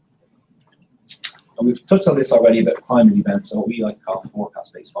 And we've touched on this already about climate events, so what we like to call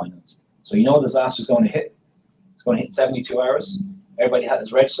forecast-based finance. So you know a disaster is going to hit. It's going to hit in 72 hours. Everybody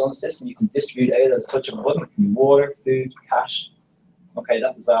has registered on the system. You can distribute aid at the touch of a button. It can be water, food, cash. Okay,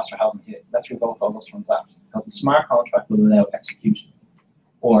 that disaster hasn't hit. Let's revoke all those transactions because the smart contract will allow execution.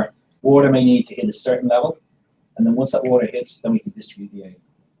 Or water may need to hit a certain level, and then once that water hits, then we can distribute the aid.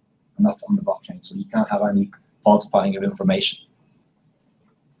 And that's on the blockchain, so you can't have any falsifying of information.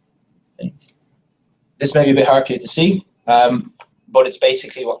 Okay. This may be a bit hard for you to see, but it's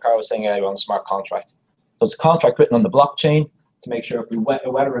basically what Carl was saying earlier on the smart contract. So it's a contract written on the blockchain to make sure if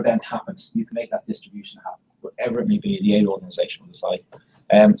a weather event happens, you can make that distribution happen, wherever it may be, the aid organization will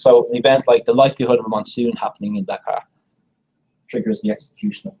decide. So an event like the likelihood of a monsoon happening in Dakar triggers the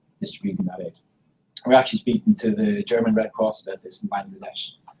execution of distributing that aid. We're actually speaking to the German Red Cross about this in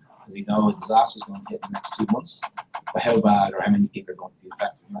Bangladesh. Because we know a disaster is going to hit in the next 2 months, but how bad or how many people are going to be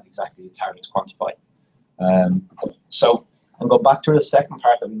affected, not exactly it's hard to quantify. So I'll go back to the second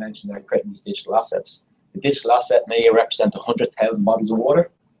part that we mentioned there, creating these digital assets. The digital asset may represent 100,000 bottles of water.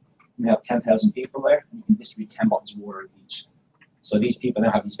 We have 10,000 people there, and you can distribute 10 bottles of water each. So these people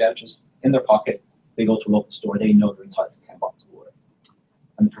now have these vouchers in their pocket. They go to a local store, they know they're entitled to 10 bottles of water.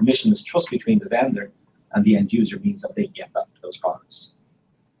 And the permissionless trust between the vendor and the end user means that they get back those products.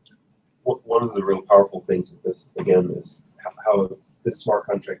 One of the real powerful things of this, again, is how this smart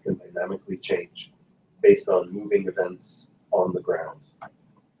contract can dynamically change based on moving events on the ground.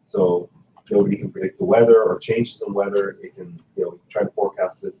 So nobody can predict the weather or changes in weather. It can, try to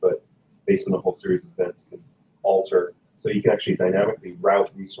forecast it, but based on a whole series of events, it can alter. So you can actually dynamically route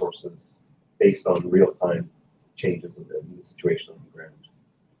resources based on real-time changes in the situation on the ground.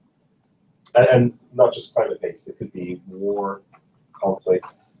 And not just climate-based. It could be war, conflict,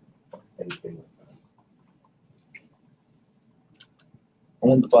 anything like that.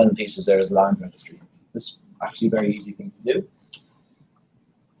 One of the final pieces there is land registry. This is actually a very easy thing to do.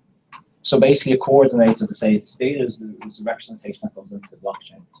 So basically, it coordinates, as I say, its data is the representation that goes into the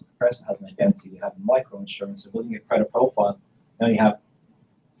blockchain. So the person has an identity, they have a micro-insurance, they're building a credit profile. Now you have,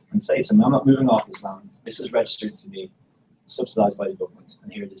 and say to them, I'm not moving off this land. This is registered to be subsidized by the government,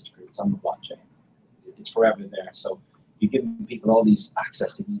 and here it is to prove it's on the blockchain. It's forever there. So you give people all these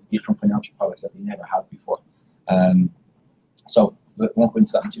access to these different financial products that they never had before. So I won't go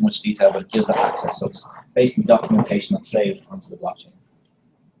into that in too much detail, but it gives that access. So it's basically documentation that's saved onto the blockchain.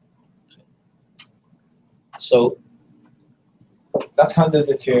 So that's kind of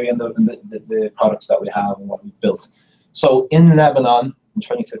the theory and the products that we have and what we've built. So in Lebanon in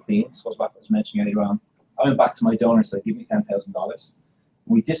 2015, so back I was mentioning earlier on, I went back to my donors, said, give me $10,000.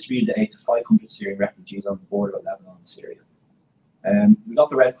 We distributed aid to 500 Syrian refugees on the border of Lebanon and Syria. We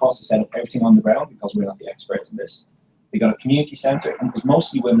got the Red Cross to set up everything on the ground because we're not the experts in this. They got a community center, and it was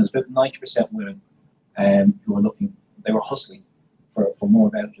mostly women. It was about 90% women who were looking, they were hustling for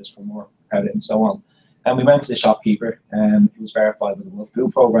more vouchers, for more credit, and so on. And we went to the shopkeeper, and he was verified with the World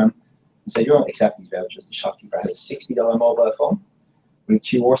Food Program. He said, you don't accept these vouchers. The shopkeeper had a $60 mobile phone with a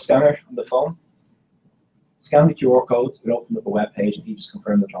QR scanner on the phone. Scan the QR codes, it opened up a web page, and he just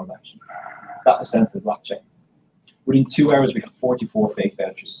confirmed the transaction. That was sent to the blockchain. Within 2 hours, we had 44 fake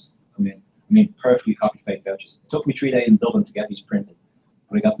vouchers come in. I mean, perfectly copied fake vouchers. It took me 3 days in Dublin to get these printed,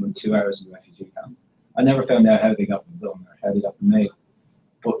 but I got them in 2 hours in the refugee camp. I never found out how they got them done or how they got them made.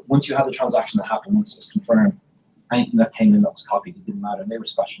 But once you had the transaction that happened, once it was confirmed, anything that came in that was copied, it didn't matter. And they were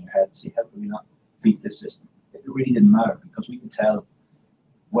scratching their heads, see, how could we not beat this system? It really didn't matter because we could tell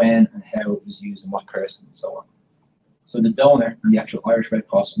when and how it was used and what person and so on. So the donor and the actual Irish Red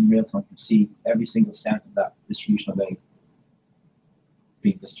Cross in real time could see every single cent of that distribution of aid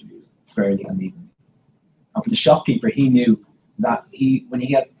being distributed fairly and evenly. And for the shopkeeper, he knew that when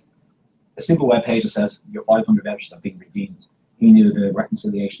he had a simple web page that says your 500 vouchers have been redeemed, he knew the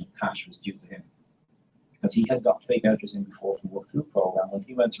reconciliation of cash was due to him. Because he had got fake vouchers in before from the World Food Program. When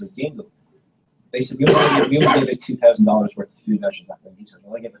he went to redeem them, they said, we only gave out $2,000 worth of food vouchers that day. He said,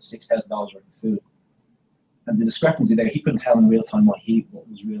 well, I gave out $6,000 worth of food. And the discrepancy there, he couldn't tell in real time what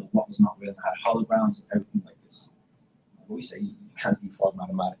was real, what was not real, and had holograms and everything like this. But we say you can't defraud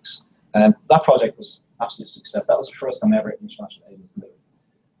mathematics. That project was absolute success. That was the first time ever international aid was delivered.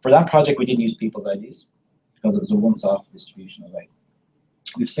 For that project, we didn't use people's IDs because it was a once-off distribution of aid.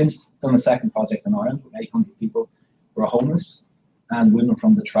 We've since done a second project in Ireland with 800 people who are homeless. and women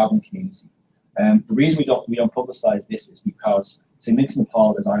from the traveling community. The reason we don't publicise this is because St Vincent de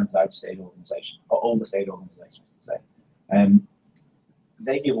Paul is Ireland's largest state organisation, or oldest state organisation, to say.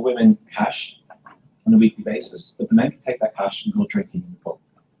 They give women cash on a weekly basis, but the men can take that cash and go drinking in the pub.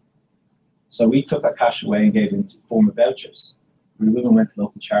 So we took that cash away and gave it into the form of vouchers, where the women went to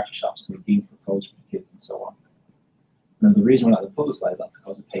local charity shops to redeem for clothes for the kids and so on. Now the reason we're not to publicise that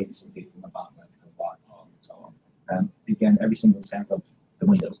because it paid some people in the back, because of alcohol and so on. Again, every single cent of the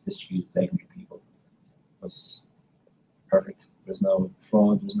money that was distributed to 800 people was perfect. There's no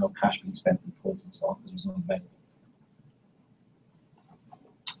fraud, there's no cash being spent in pubs and so on, there's no venue.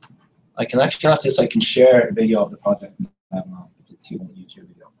 I can actually, after this, I can share a video of the project. It's a 2-minute YouTube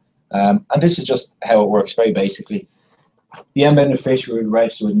video. And this is just how it works, very basically. The end beneficiary will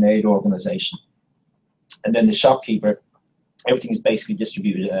register with an aid organisation. And then the shopkeeper, everything is basically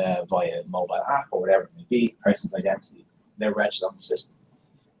distributed via mobile app or whatever it may be, person's identity. They're registered on the system.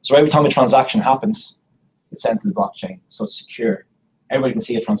 So every time a transaction happens, it's sent to the blockchain, so it's secure. Everybody can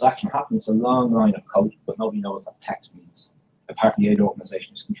see a transaction happen. It's a long line of code, but nobody knows what text means, apart from the aid organisation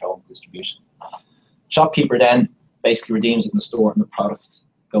who's controlling distribution. Shopkeeper then basically redeems it in the store, and the product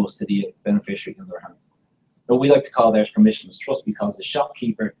goes to the beneficiary in their hand. But we like to call theirs permissionless trust, because the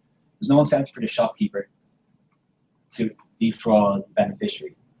shopkeeper, there's no incentive for the shopkeeper to defraud the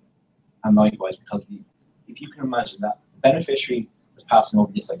beneficiary. And likewise, because if you can imagine that the beneficiary is passing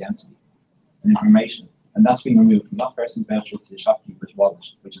over this identity and information, and that's being removed from that person's voucher to the shopkeeper's wallet,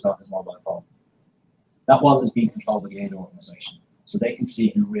 which is on his mobile phone. That wallet is being controlled by the aid organisation, so they can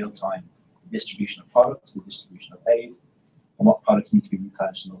see in real time the distribution of products, the distribution of aid, and what products need to be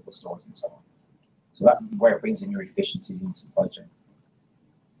replenished in local stores and so on. So that's where it brings in your efficiency in the supply chain.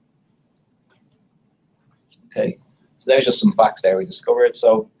 Okay, so there's just some facts there we discovered.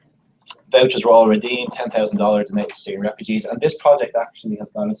 So vouchers were all redeemed, $10,000 donated to Syrian refugees, and this project actually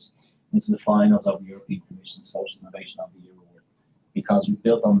has got us into the finals of the European Commission Social Innovation of the Year Award, because we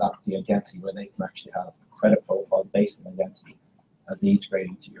built on that the identity where they can actually have a credit profile based on identity as they integrate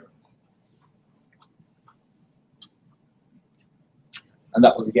into Europe. And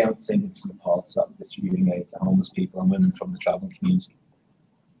that was again with the St Vincent de Paul, so that was distributing aid to homeless people and women from the travelling community.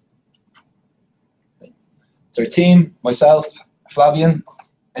 Okay. So our team, myself, Flavian,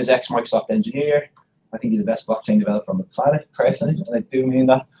 is ex-Microsoft engineer. I think he's the best blockchain developer on the planet, personally, and I do mean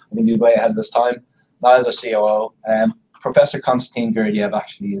that. I think he's way ahead of his time. Niall's our COO. Professor Konstantin Gurdiev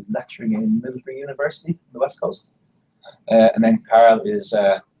actually is lecturing in Middlebury University on the West Coast. And then Carl is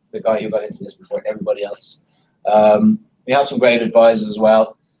the guy who got into this before everybody else. We have some great advisors as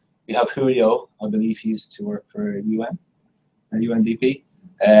well. We have Julio, I believe he used to work for UNDP.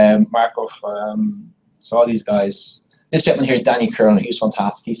 Marco, so all these guys. This gentleman here, Danny Curran, he's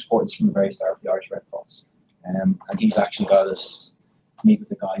fantastic. He supported us from the very start of the Irish Red Cross. And he's actually got us meet with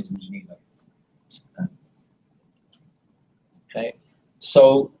the guys in Geneva. Okay,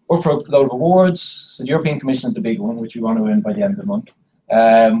 so we're for a load of awards. So the European Commission is the big one, which we want to win by the end of the month.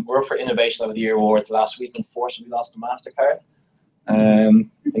 We're for Innovation of the Year awards last week. Unfortunately, we lost to MasterCard.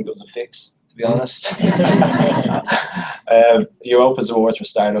 I think it was a fix, to be honest. Europa's awards for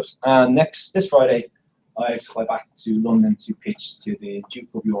startups. And this Friday, I have to fly back to London to pitch to the Duke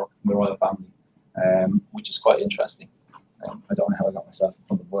of York and the royal family, which is quite interesting. I don't know how I got myself in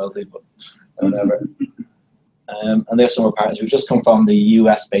front of royalty, but whatever. And there's some of our partners. We've just come from the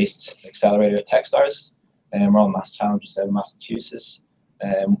US-based accelerator Techstars. We're on Mass Challenges out of Massachusetts.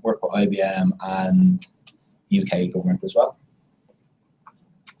 Work with IBM and UK government as well.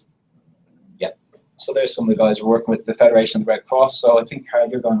 Yeah. So there's some of the guys we're working with, the Federation of the Red Cross. So I think, Carl,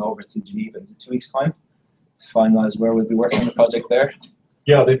 you're going over to Geneva in 2 weeks' time to finalise where we'll be working on the project there.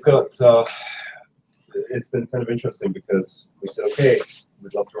 Yeah, they've got, it's been kind of interesting because we said, okay,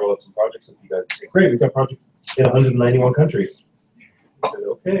 we'd love to roll out some projects with you guys. They said, great, we've got projects in 191 countries. We said,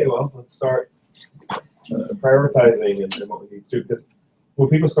 okay, well, let's start prioritizing and what we need to do. Because when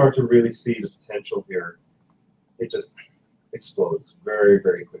people start to really see the potential here, it just explodes very,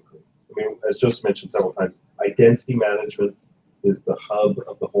 very quickly. I mean, as Joseph mentioned several times, identity management is the hub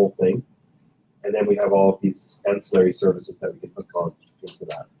of the whole thing. And then we have all of these ancillary services that we can hook on into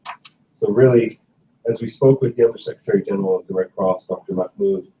that. So really, as we spoke with the Under Secretary General of the Red Cross, Dr.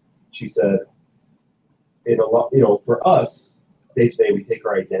 Mahmoud, she said, for us, day to day, we take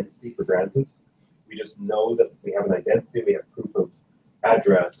our identity for granted. We just know that we have an identity, we have proof of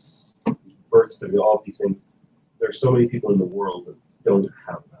address, birth certificate, all of these things. There are so many people in the world that don't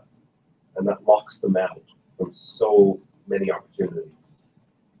have that. And that locks them out from so many opportunities.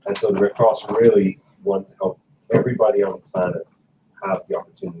 And so the Red Cross really want to help everybody on the planet have the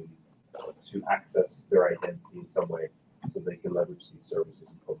opportunity to access their identity in some way. so they can leverage these services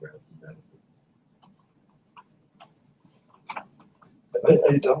and programs and benefits.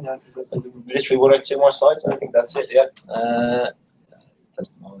 Are you done now? Literally one or two more slides, I think that's it, yeah.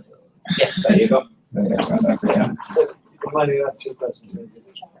 Testimonials. Yeah, there you go. There you go. That's it, yeah. Remind me to ask two questions.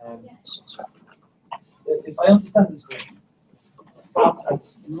 If I understand this correctly, from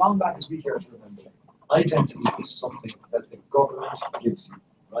as long back as we care to remember, identity is something that the government gives you,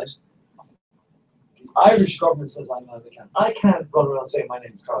 right? The Irish government says I'm American. I can't run around saying my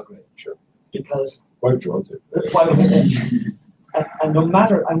name is Carl Gray, sure, because Why would you want to? why would I? And no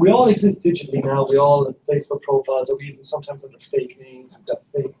matter, and we all exist digitally now. We all have Facebook profiles, or we even sometimes under fake names. We've got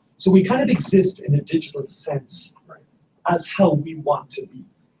fake. So we kind of exist in a digital sense as how we want to be.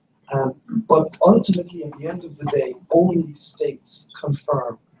 But ultimately, at the end of the day, only states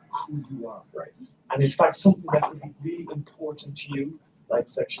confirm who you are. Right. And in fact, something that could be really important to you, like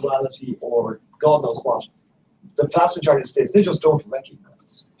sexuality or God knows what, the vast majority of states, they just don't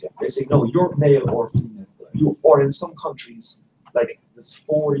recognize. They say, no, you're male or female. Or in some countries, like this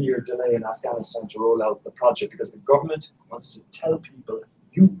 4-year delay in Afghanistan to roll out the project because the government wants to tell people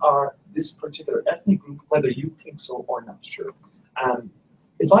you are this particular ethnic group, whether you think so or not. Sure.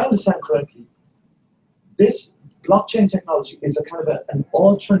 If I understand correctly, this blockchain technology is a kind of an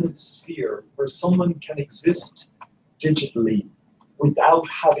alternate sphere where someone can exist digitally without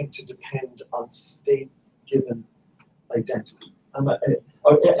having to depend on state-given identity.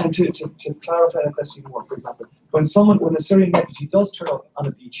 And to clarify the question more, for example, when a Syrian refugee does turn up on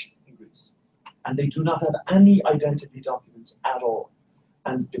a beach in Greece, and they do not have any identity documents at all,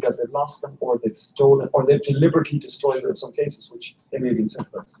 and because they've lost them, or they've stolen, or they've deliberately destroyed them in some cases, which they may be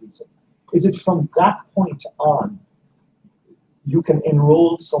incentivized to do so, is it from that point on you can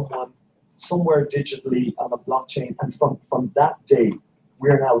enroll someone somewhere digitally on a blockchain, and from that day,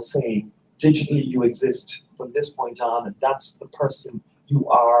 we're now saying digitally you exist from this point on, and that's the person you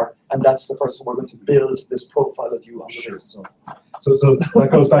are, and that's the person we're going to build this profile of you on the basis of. So that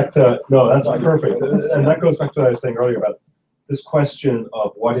goes back to, no, that's perfect. And that goes back to what I was saying earlier about this question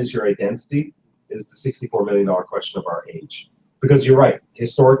of what is your identity is the $64 million question of our age. Because you're right,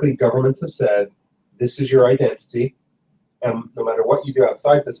 historically governments have said, this is your identity, and no matter what you do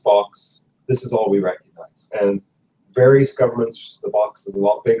outside this box, this is all we recognize. And various governments, the box is a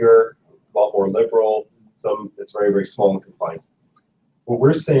lot bigger, a lot more liberal, some it's very, very small and confined. What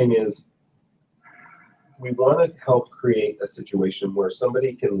we're saying is, we want to help create a situation where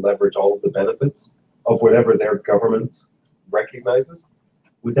somebody can leverage all of the benefits of whatever their government recognizes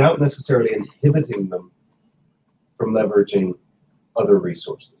without necessarily inhibiting them from leveraging other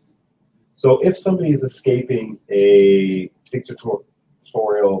resources. So if somebody is escaping a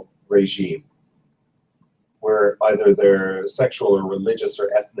dictatorial regime where either their sexual or religious or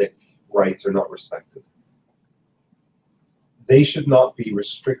ethnic rights are not respected, they should not be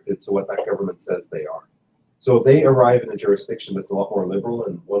restricted to what that government says they are. So if they arrive in a jurisdiction that's a lot more liberal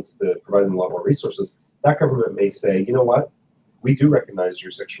and wants to provide them a lot more resources, that government may say, you know what, we do recognize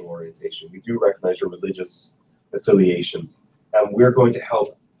your sexual orientation, we do recognize your religious affiliations, and we're going to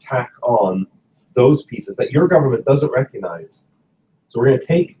help tack on those pieces that your government doesn't recognize. So we're going to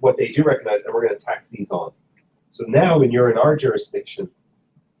take what they do recognize and we're going to tack these on. So now when you're in our jurisdiction,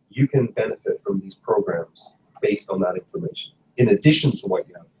 you can benefit from these programs based on that information, in addition to what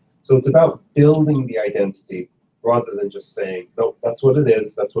you have. So it's about building the identity rather than just saying, no, that's what it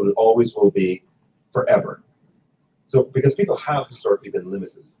is, that's what it always will be forever. So because people have historically been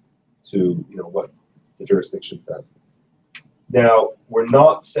limited to what the jurisdiction says. Now, we're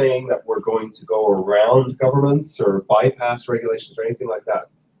not saying that we're going to go around governments or bypass regulations or anything like that.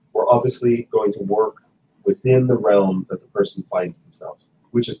 We're obviously going to work within the realm that the person finds themselves,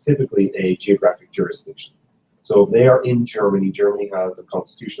 which is typically a geographic jurisdiction. So if they are in Germany, Germany has a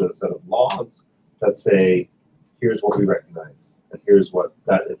constitution and a set of laws that say, here's what we recognize, and here's what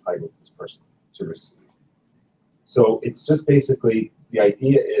that entitles this person to receive. So it's just basically, the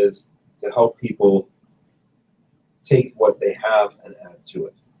idea is to help people take what they have and add to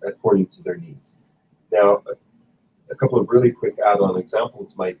it according to their needs. Now, a couple of really quick add-on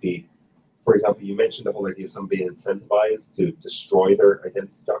examples might be, for example, you mentioned the whole idea of somebody being incentivized to destroy their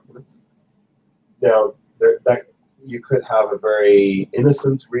identity documents. Now, that you could have a very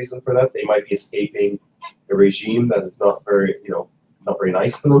innocent reason for that. They might be escaping a regime that is not very, not very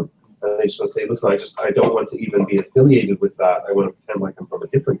nice to them. And they just want to say, listen, I don't want to even be affiliated with that. I want to pretend like I'm from a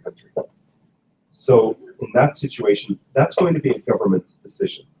different country. So in that situation, that's going to be a government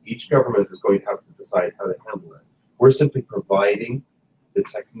decision. Each government is going to have to decide how to handle it. We're simply providing the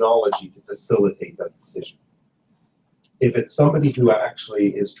technology to facilitate that decision. If it's somebody who actually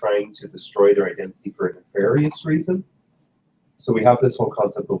is trying to destroy their identity for a nefarious reason, So we have this whole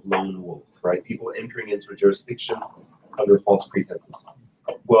concept of lone wolf, right? People entering into a jurisdiction under false pretenses.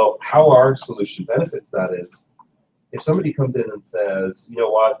 Well, how our solution benefits that is, if somebody comes in and says, you know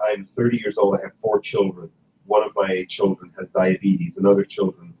what, I'm 30 years old, I have 4 children. One of my children has diabetes, another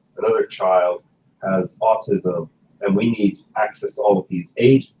child has autism, and we need access to all of these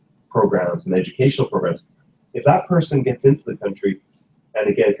aid programs and educational programs. If that person gets into the country, and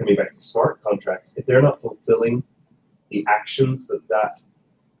again, coming back to smart contracts, if they're not fulfilling the actions that that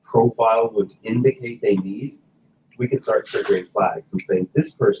profile would indicate they need, we can start triggering flags and saying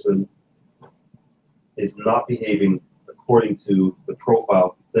this person is not behaving according to the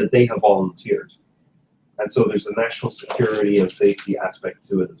profile that they have volunteered. And so there's a national security and safety aspect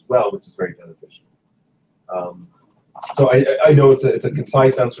to it as well, which is very beneficial. So I know it's a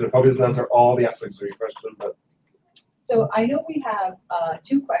concise answer. It probably doesn't answer all the aspects of your question, but. So I know we have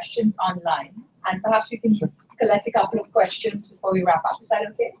 2 questions online, and perhaps we can collect a couple of questions before we wrap up. Is that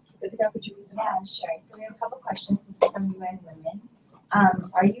okay? Yeah, sure. So we have a couple questions. This is from UN Women.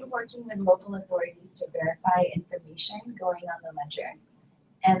 Are you working with local authorities to verify information going on the ledger?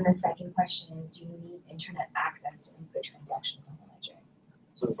 And the second question is, do you need internet access to input transactions on the ledger?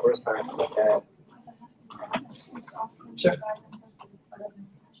 So the first part is sure.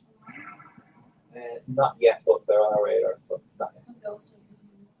 Not yet, but they're on our radar. But not yet.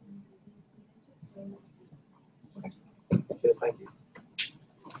 Yes, thank you.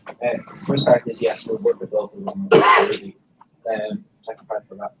 First part is yes, we'll work with local ones. Second part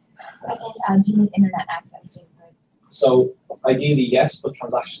for that. Second, do you need internet access to input? So ideally, yes, but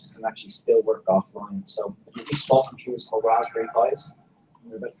transactions can actually still work offline. So these small computers called Raspberry Pis,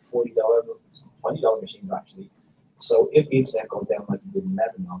 they're about $40, $20 machines actually. So if the internet goes down like it did in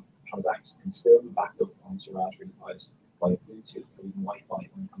Lebanon, transactions can still be backed up onto Raspberry Pis by Bluetooth or even Wi-Fi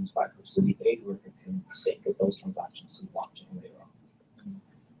when it comes back up. So the aid worker can sync up those transactions to the blockchain later on.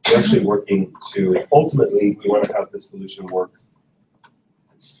 We're actually working to, ultimately, we want to have this solution work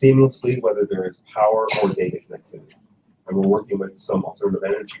seamlessly, whether there is power or data connectivity. And we're working with some alternative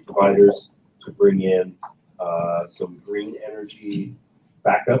energy providers to bring in some green energy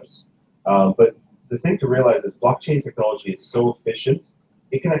backups. But the thing to realize is blockchain technology is so efficient,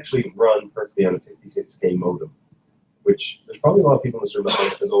 it can actually run perfectly on a 56K modem, which there's probably a lot of people in this room that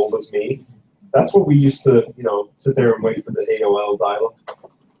are as old as me. That's what we used to, sit there and wait for the AOL dial-up.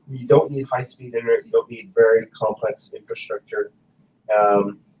 You don't need high-speed internet. You don't need very complex infrastructure.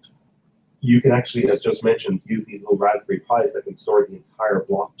 You can actually, as just mentioned, use these little Raspberry Pis that can store the entire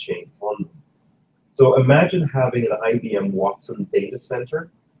blockchain on them. So imagine having an IBM Watson data center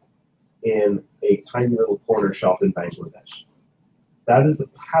in a tiny little corner shop in Bangladesh. That is the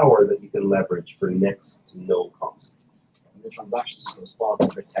power that you can leverage for next to no cost. And the transactions are spot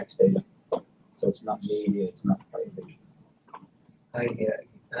for text data, so it's not media, it's not private.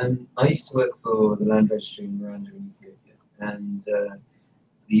 I used to work for the land registry in Rwanda in Ethiopia, and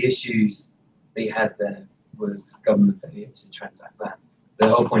the issues they had there was government failure to transact land. The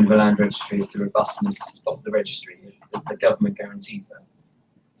whole point of a land registry is the robustness of the registry. The government guarantees that.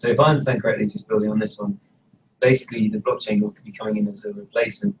 So if I understand correctly, just building on this one, basically the blockchain will be coming in as a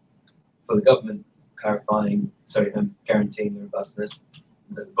replacement for the government guaranteeing the robustness.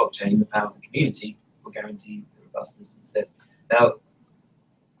 The blockchain, the power of the community, will guarantee the robustness instead. Now,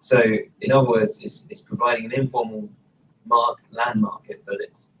 so in other words, it's providing an informal land market, but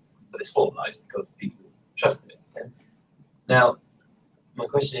it's formalized because people trust it. Yeah? Now, my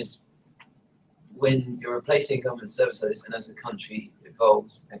question is, when you're replacing a government service like this, and as the country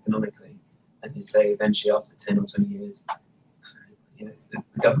evolves economically, and you say eventually after 10 or 20 years, the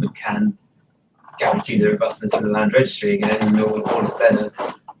government can guarantee the robustness of the land registry again, and all is better.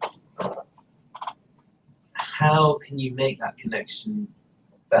 How can you make that connection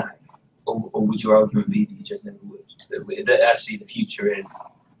back? Or would your argument be that you just never would? That actually the future is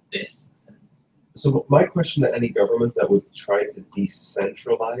this? So my question to any government that would try to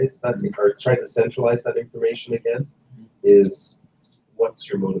decentralize that, or try to centralize that information again, is what's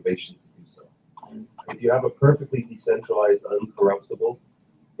your motivation to do so? If you have a perfectly decentralized, uncorruptible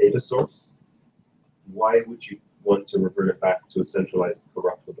data source, why would you want to revert it back to a centralized,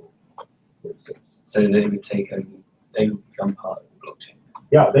 corruptible data source? So they would take over, they would become part of the blockchain.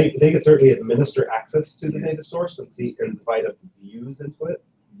 Yeah, they could certainly administer access to the data source and see and divide up views into it.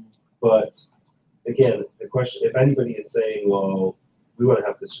 But again, the question, if anybody is saying, well, we want to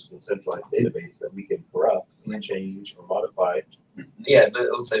have this just a centralized database that we can corrupt and change or modify. Yeah, but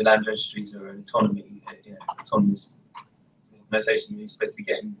also land registries are an autonomous organization. You're supposed to be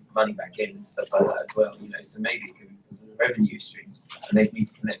getting money back in and stuff like that as well. So maybe it could be because of the revenue streams, and they need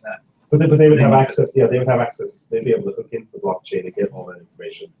to connect that But they would have access. Yeah, they would have access. They'd be able to hook into the blockchain and get all that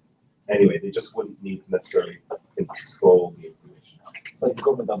information. Anyway, they just wouldn't need to necessarily control the information. So the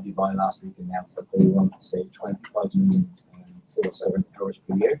government of Dubai last week announced that they want to save 25 million civil servant hours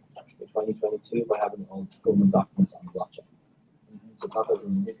per year in 2022 by having all government documents on the blockchain. So it's not that they're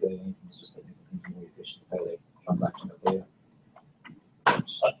manipulating anything, it's just that it's more efficient how they transaction their data.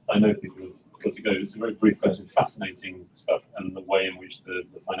 I know people have got to go. It's a very brief question, fascinating stuff, and the way in which the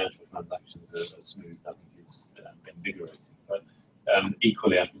financial transactions are smooth, I think is invigorating. But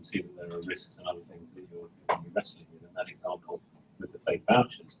equally, I can see that there are risks and other things that you're wrestling with. In that example, with the fake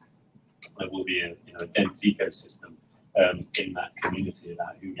vouchers, there will be a dense ecosystem in that community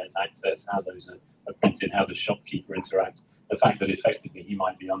about who gets access, how those are printed, how the shopkeeper interacts. The fact that effectively he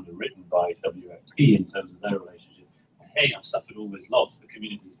might be underwritten by WFP in terms of their relationship. Hey, I've suffered all this loss, the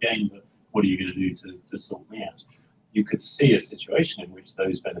community's gained, but what are you going to do to sort me out? You could see a situation in which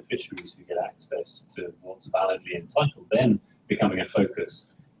those beneficiaries who get access to what's validly entitled then becoming a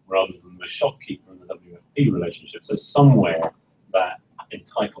focus rather than the shopkeeper and the WFP relationship. So somewhere that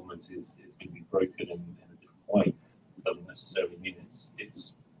entitlement is going to be broken in a different way. It doesn't necessarily mean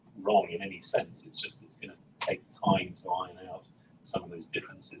it's wrong in any sense. It's just it's going to take time to iron out some of those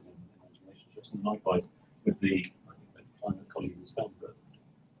differences in those relationships. And likewise with the, I think the climate colleague was gone, but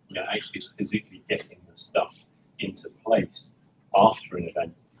actually physically getting the stuff into place after an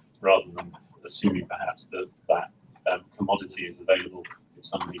event rather than assuming perhaps that commodity is available if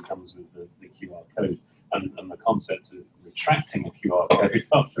somebody comes with the QR code. And the concept of retracting a QR code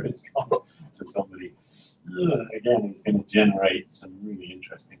after it's gone to somebody, again, is going to generate some really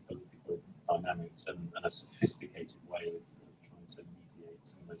interesting political dynamics and a sophisticated way of trying to mediate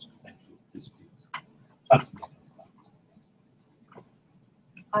some of those potential disputes. Fascinating stuff.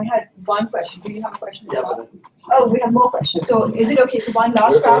 I had one question. Do you have a question? Oh, we have more questions. So is it okay? So one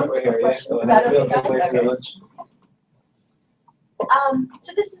last round of questions. Is that okay, guys?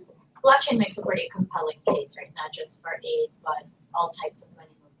 So this is, blockchain makes a pretty compelling case, right? Not just for aid, but all types of money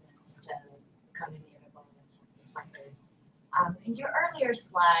movements to become immutable and have this record. In your earlier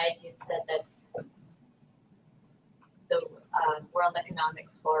slide, you said that the World Economic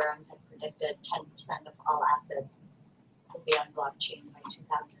Forum had predicted 10% of all assets will be on blockchain by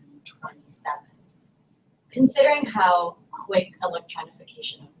 2027. Considering how quick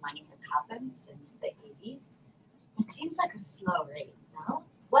electronification of money has happened since the 80s, it seems like a slow rate, no?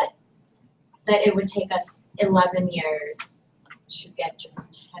 That it would take us 11 years to get just 10%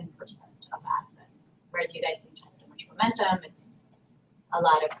 of assets, whereas you guys seem to have so much momentum. It's a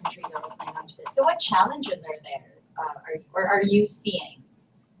lot of countries are opening onto this. So what challenges are there, or are you seeing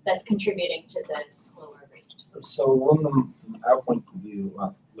that's contributing to the slower rate? So one of them, from our point of view,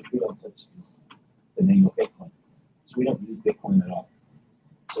 which we don't touch, is the name of Bitcoin. So we don't use Bitcoin at all.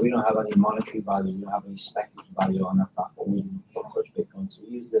 So we don't have any monetary value, we don't have any speculative value on our platform. We don't touch Bitcoin. So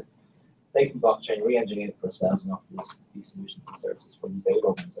we use the taking blockchain, re-engineering it for ourselves and offer these solutions and services for these aid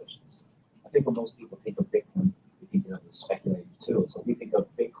organizations. I think when most people think of Bitcoin, they think of it as a speculative tool. So we think of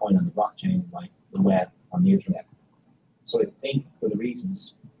Bitcoin and the blockchain as like the web on the internet. So I think for the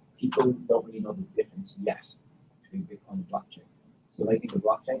reasons, people don't really know the difference yet between Bitcoin and blockchain. So they think of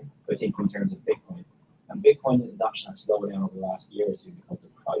blockchain, they think in terms of Bitcoin. And Bitcoin adoption has slowed down over the last year or two because the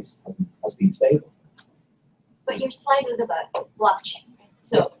price has been stable. But your slide was about blockchain, right?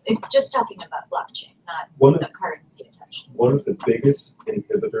 So just talking about blockchain, not the currency attached. One of the biggest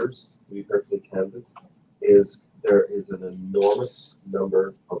inhibitors, to be perfectly candid, is there is an enormous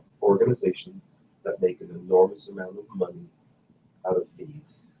number of organizations that make an enormous amount of money out of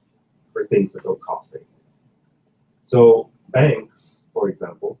fees for things that don't cost anything. So banks, for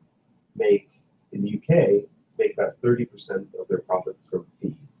example, in the UK, make about 30% of their profits from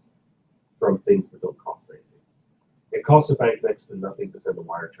fees, from things that don't cost anything. It costs a bank next to nothing to send a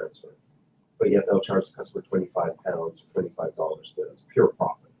wire transfer, but yet they'll charge the customer £25 or $25. That's pure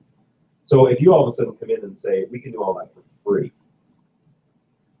profit. So if you all of a sudden come in and say, we can do all that for free,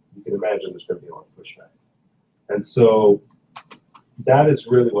 you can imagine there's going to be a lot of pushback. And so that is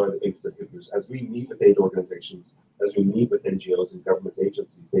really one of the biggest inhibitors. As we meet with aid organizations, as we meet with NGOs and government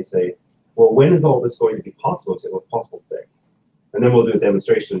agencies, they say, well, when is all this going to be possible? I say, well, it's possible today. And then we'll do a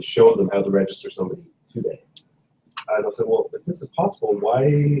demonstration and show them how to register somebody today. And I'll say, well, if this is possible, why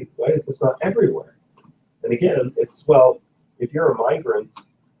is this not everywhere? And again, it's, well, if you're a migrant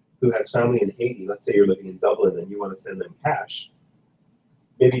who has family in Haiti, let's say you're living in Dublin and you want to send them cash,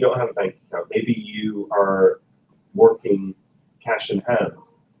 maybe you don't have a bank account. Maybe you are working cash in hand,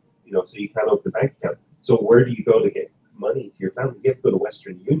 so you can't open a bank account. So where do you go to get money to your family? You have to go to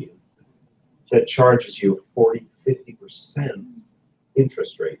Western Union that charges you 40, 50%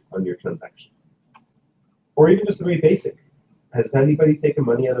 interest rate on your transaction. Or even just a very basic. Has anybody taken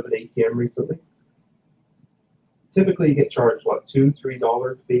money out of an ATM recently? Typically you get charged, what, $2,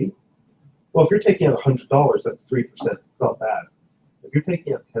 $3 fee? Well, if you're taking out $100, that's 3%. It's not bad. If you're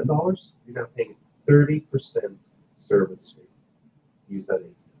taking out $10, you're now paying 30% service fee to use that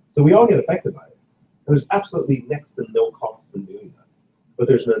ATM. So we all get affected by it. And there's absolutely next to no cost in doing that. But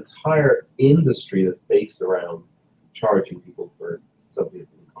there's an entire industry that's based around charging people for something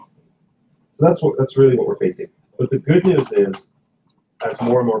that doesn't cost them. So that's really what we're facing. But the good news is, as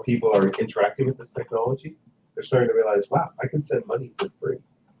more and more people are interacting with this technology, they're starting to realize, wow, I can send money for free.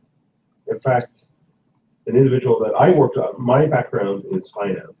 In fact, an individual that I worked on, my background is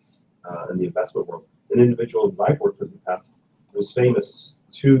finance and the investment world. An individual that I've worked with in the past was famous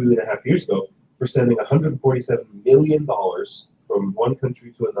 2.5 years ago for sending $147 million from one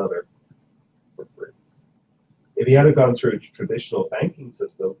country to another for free. If he had gone through a traditional banking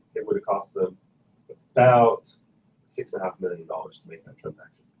system, it would have cost them about $6.5 million to make that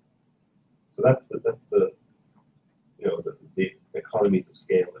transaction. So that's the you know the economies of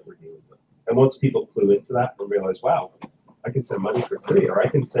scale that we're dealing with. And once people flew into that and realized, wow, I can send money for free, or I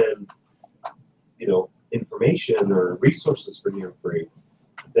can send information or resources for near free,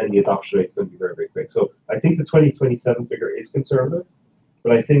 then the adoption rate is going to be very, very quick. So I think the 2027 figure is conservative,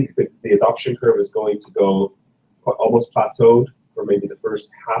 but I think that the adoption curve is going to go almost plateaued for maybe the first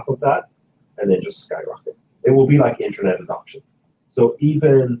half of that, and then just skyrocket. It will be like internet adoption. So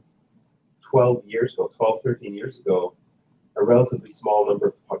even 13 years ago, a relatively small number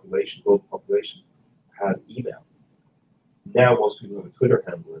of the population, global population, had email. Now most people have a Twitter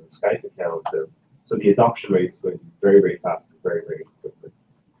handle and a Skype account, so the adoption rate is going to be very, very fast and very, very quickly.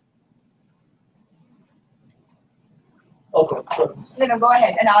 Okay. No, go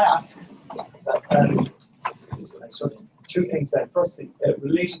ahead, and I'll ask. So two things then. Firstly,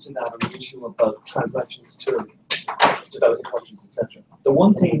 related to that on the issue about transactions to developing countries, etc. The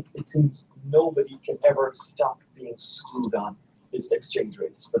one thing it seems nobody can ever stop being screwed on is exchange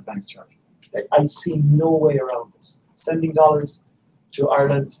rates that banks charge. Like, I see no way around this. Sending dollars to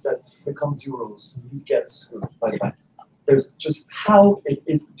Ireland that becomes euros, you get screwed by the bank. There's just how it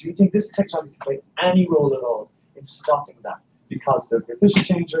is. Do you think this technology can play any role at all in stopping that? Because there's the official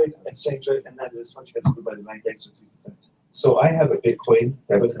exchange rate, and then there's once you get screwed by the bank, extra 2%. So I have a Bitcoin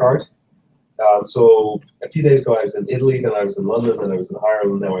debit card. So a few days ago I was in Italy, then I was in London, then I was in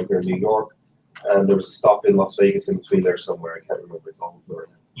Ireland, now I'm here in New York, and there was a stop in Las Vegas in between there somewhere. I can't remember, it's all blurred.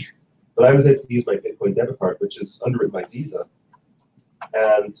 But I was able to use my Bitcoin debit card, which is underwritten by Visa,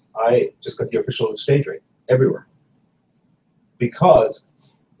 and I just got the official exchange rate everywhere. Because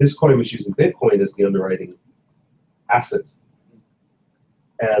this coin was using Bitcoin as the underwriting asset.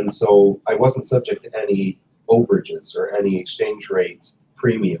 And so I wasn't subject to any overages or any exchange rate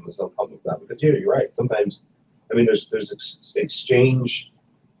premiums on top of that. Because you're right, sometimes, I mean, there's exchange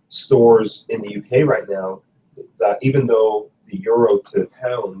stores in the UK right now that even though the euro to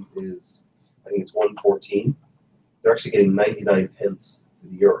pound is, I think it's 114, they're actually getting 99 pence to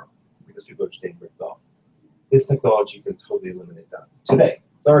the euro because people are just getting ripped off. This technology can totally eliminate that today.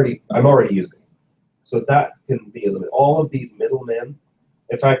 I'm already using it. So that can be eliminated. All of these middlemen,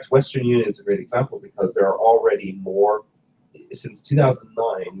 in fact, Western Union is a great example because there are already more, since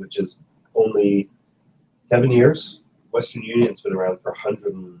 2009, which is only 7 years. Western Union's been around for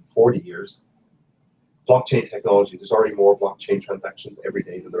 140 years. Blockchain technology, there's already more blockchain transactions every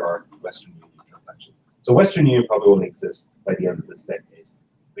day than there are Western Union transactions. So Western Union probably won't exist by the end of this decade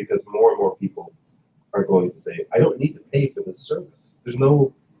because more and more people are going to say, I don't need to pay for this service. There's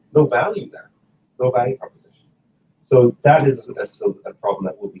no value there, no value proposition. So that is a problem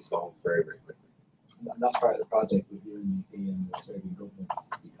that will be solved very, very quickly. And that's part of the project with UNDP and the Serbian governments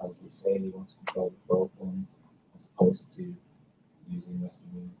because they say they want to control the flow of funds as opposed to using Western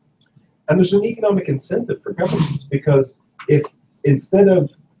Union. And there's an economic incentive for governments because if instead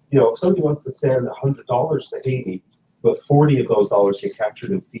of, if somebody wants to send $100 to Haiti, but 40 of those dollars get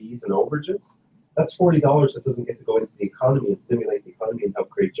captured in fees and overages, that's $40 that doesn't get to go into the economy and stimulate the economy and help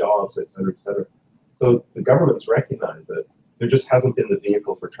create jobs, et cetera, et cetera. So the governments recognize that there just hasn't been the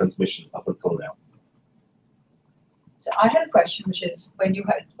vehicle for transmission up until now. So I had a question, which is when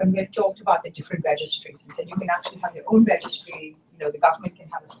we had talked about the different registries, you said you can actually have your own registry. The government can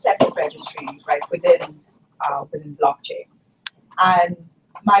have a separate registry, right, within blockchain. And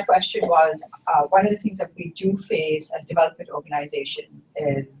my question was, one of the things that we do face as development organizations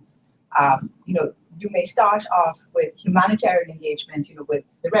is, you may start off with humanitarian engagement, with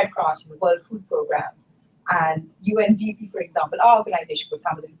the Red Cross and the World Food Program, And UNDP, for example, our organization would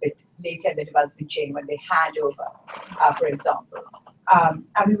come a little bit later in the development chain when they hand over, for example. And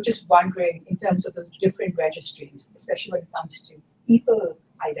we were just wondering, in terms of those different registries, especially when it comes to people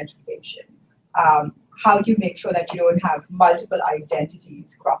identification, how do you make sure that you don't have multiple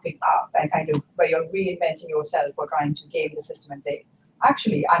identities cropping up and kind of where you're reinventing yourself or trying to game the system and say,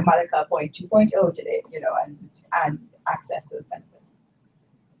 actually, I'm Malika 0.2.0 today, and access those benefits?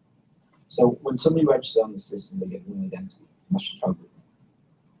 So when somebody registers on the system, they get one identity, national tribe group.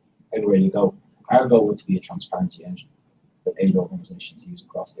 Everywhere you go, our goal would to be a transparency engine that aid organizations use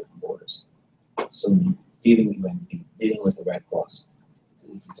across different borders. So dealing with UNDP, dealing with the Red Cross,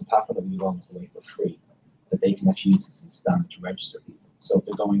 it's a platform that we belong away for free, that they can actually use as a standard to register people. So if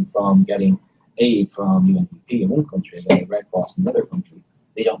they're going from getting aid from UNDP in one country and then the Red Cross in another country,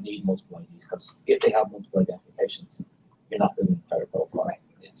 they don't need multiple IDs, because if they have multiple identifications, you're not building a credit profile.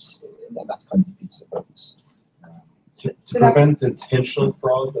 That's kind of defeats the purpose. To prevent intentional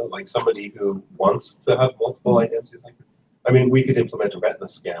fraud, though, like somebody who wants to have multiple identities, I mean, we could implement a retina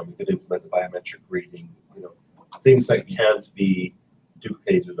scan, we could implement the biometric reading, things that can't be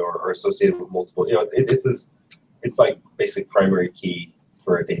duplicated or associated with multiple. It's like basic primary key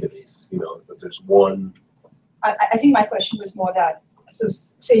for a database. That there's one. I think my question was more that, so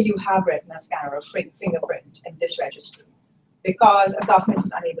say you have retina scan or a fingerprint in this registry, because a government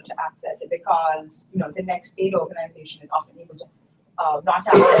is unable to access it, because the next aid organization is often able to not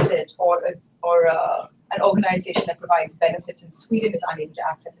access it, or an organization that provides benefits in Sweden is unable to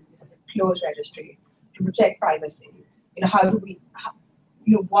access it because it's a closed registry to protect privacy. How do we,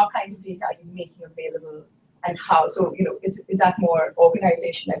 what kind of data are you making available, and how? So is that more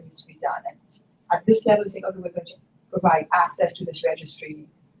organization that needs to be done? And at this level, saying, okay, we're going to provide access to this registry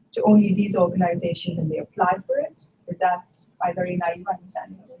to only these organizations, and they apply for it. Is that my very naive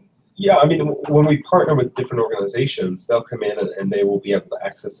understanding of it? Yeah, I mean, when we partner with different organizations, they'll come in and they will be able to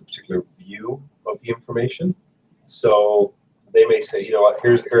access a particular view of the information. So they may say, here are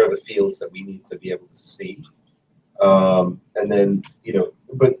the fields that we need to be able to see. And then,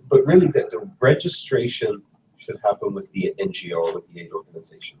 but really the registration should happen with the NGO or with the aid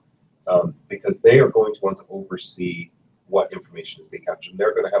organization, because they are going to want to oversee what information is being captured. And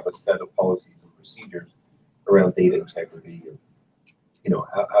they're going to have a set of policies and procedures around data integrity and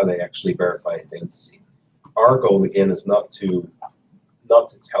how they actually verify identity. Our goal again is not to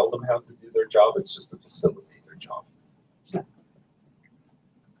tell them how to do their job, it's just to facilitate their job. So.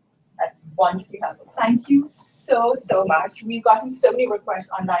 That's wonderfully helpful. Thank you so much. We've gotten so many requests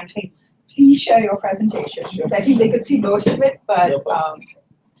online saying, please share your presentation, because I think they could see most of it, but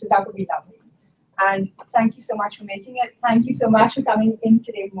so that would be lovely. And thank you so much for making it. Thank you so much for coming in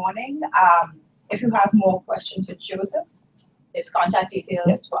today morning. If you have more questions with Joseph, his contact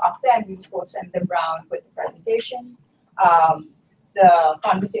details were up there, and we will send them around with the presentation. The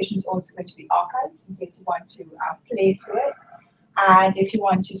conversation is also going to be archived in case you want to play through it. And if you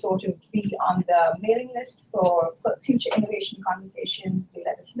want to sort of be on the mailing list for future innovation conversations, do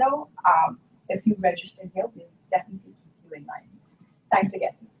let us know. If you register here, we'll definitely keep you in mind. Thanks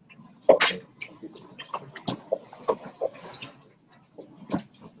again.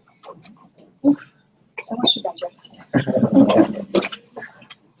 So much to digest.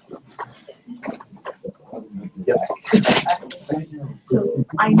 Yes. So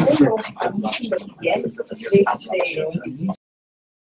I know you're meeting with Jens later today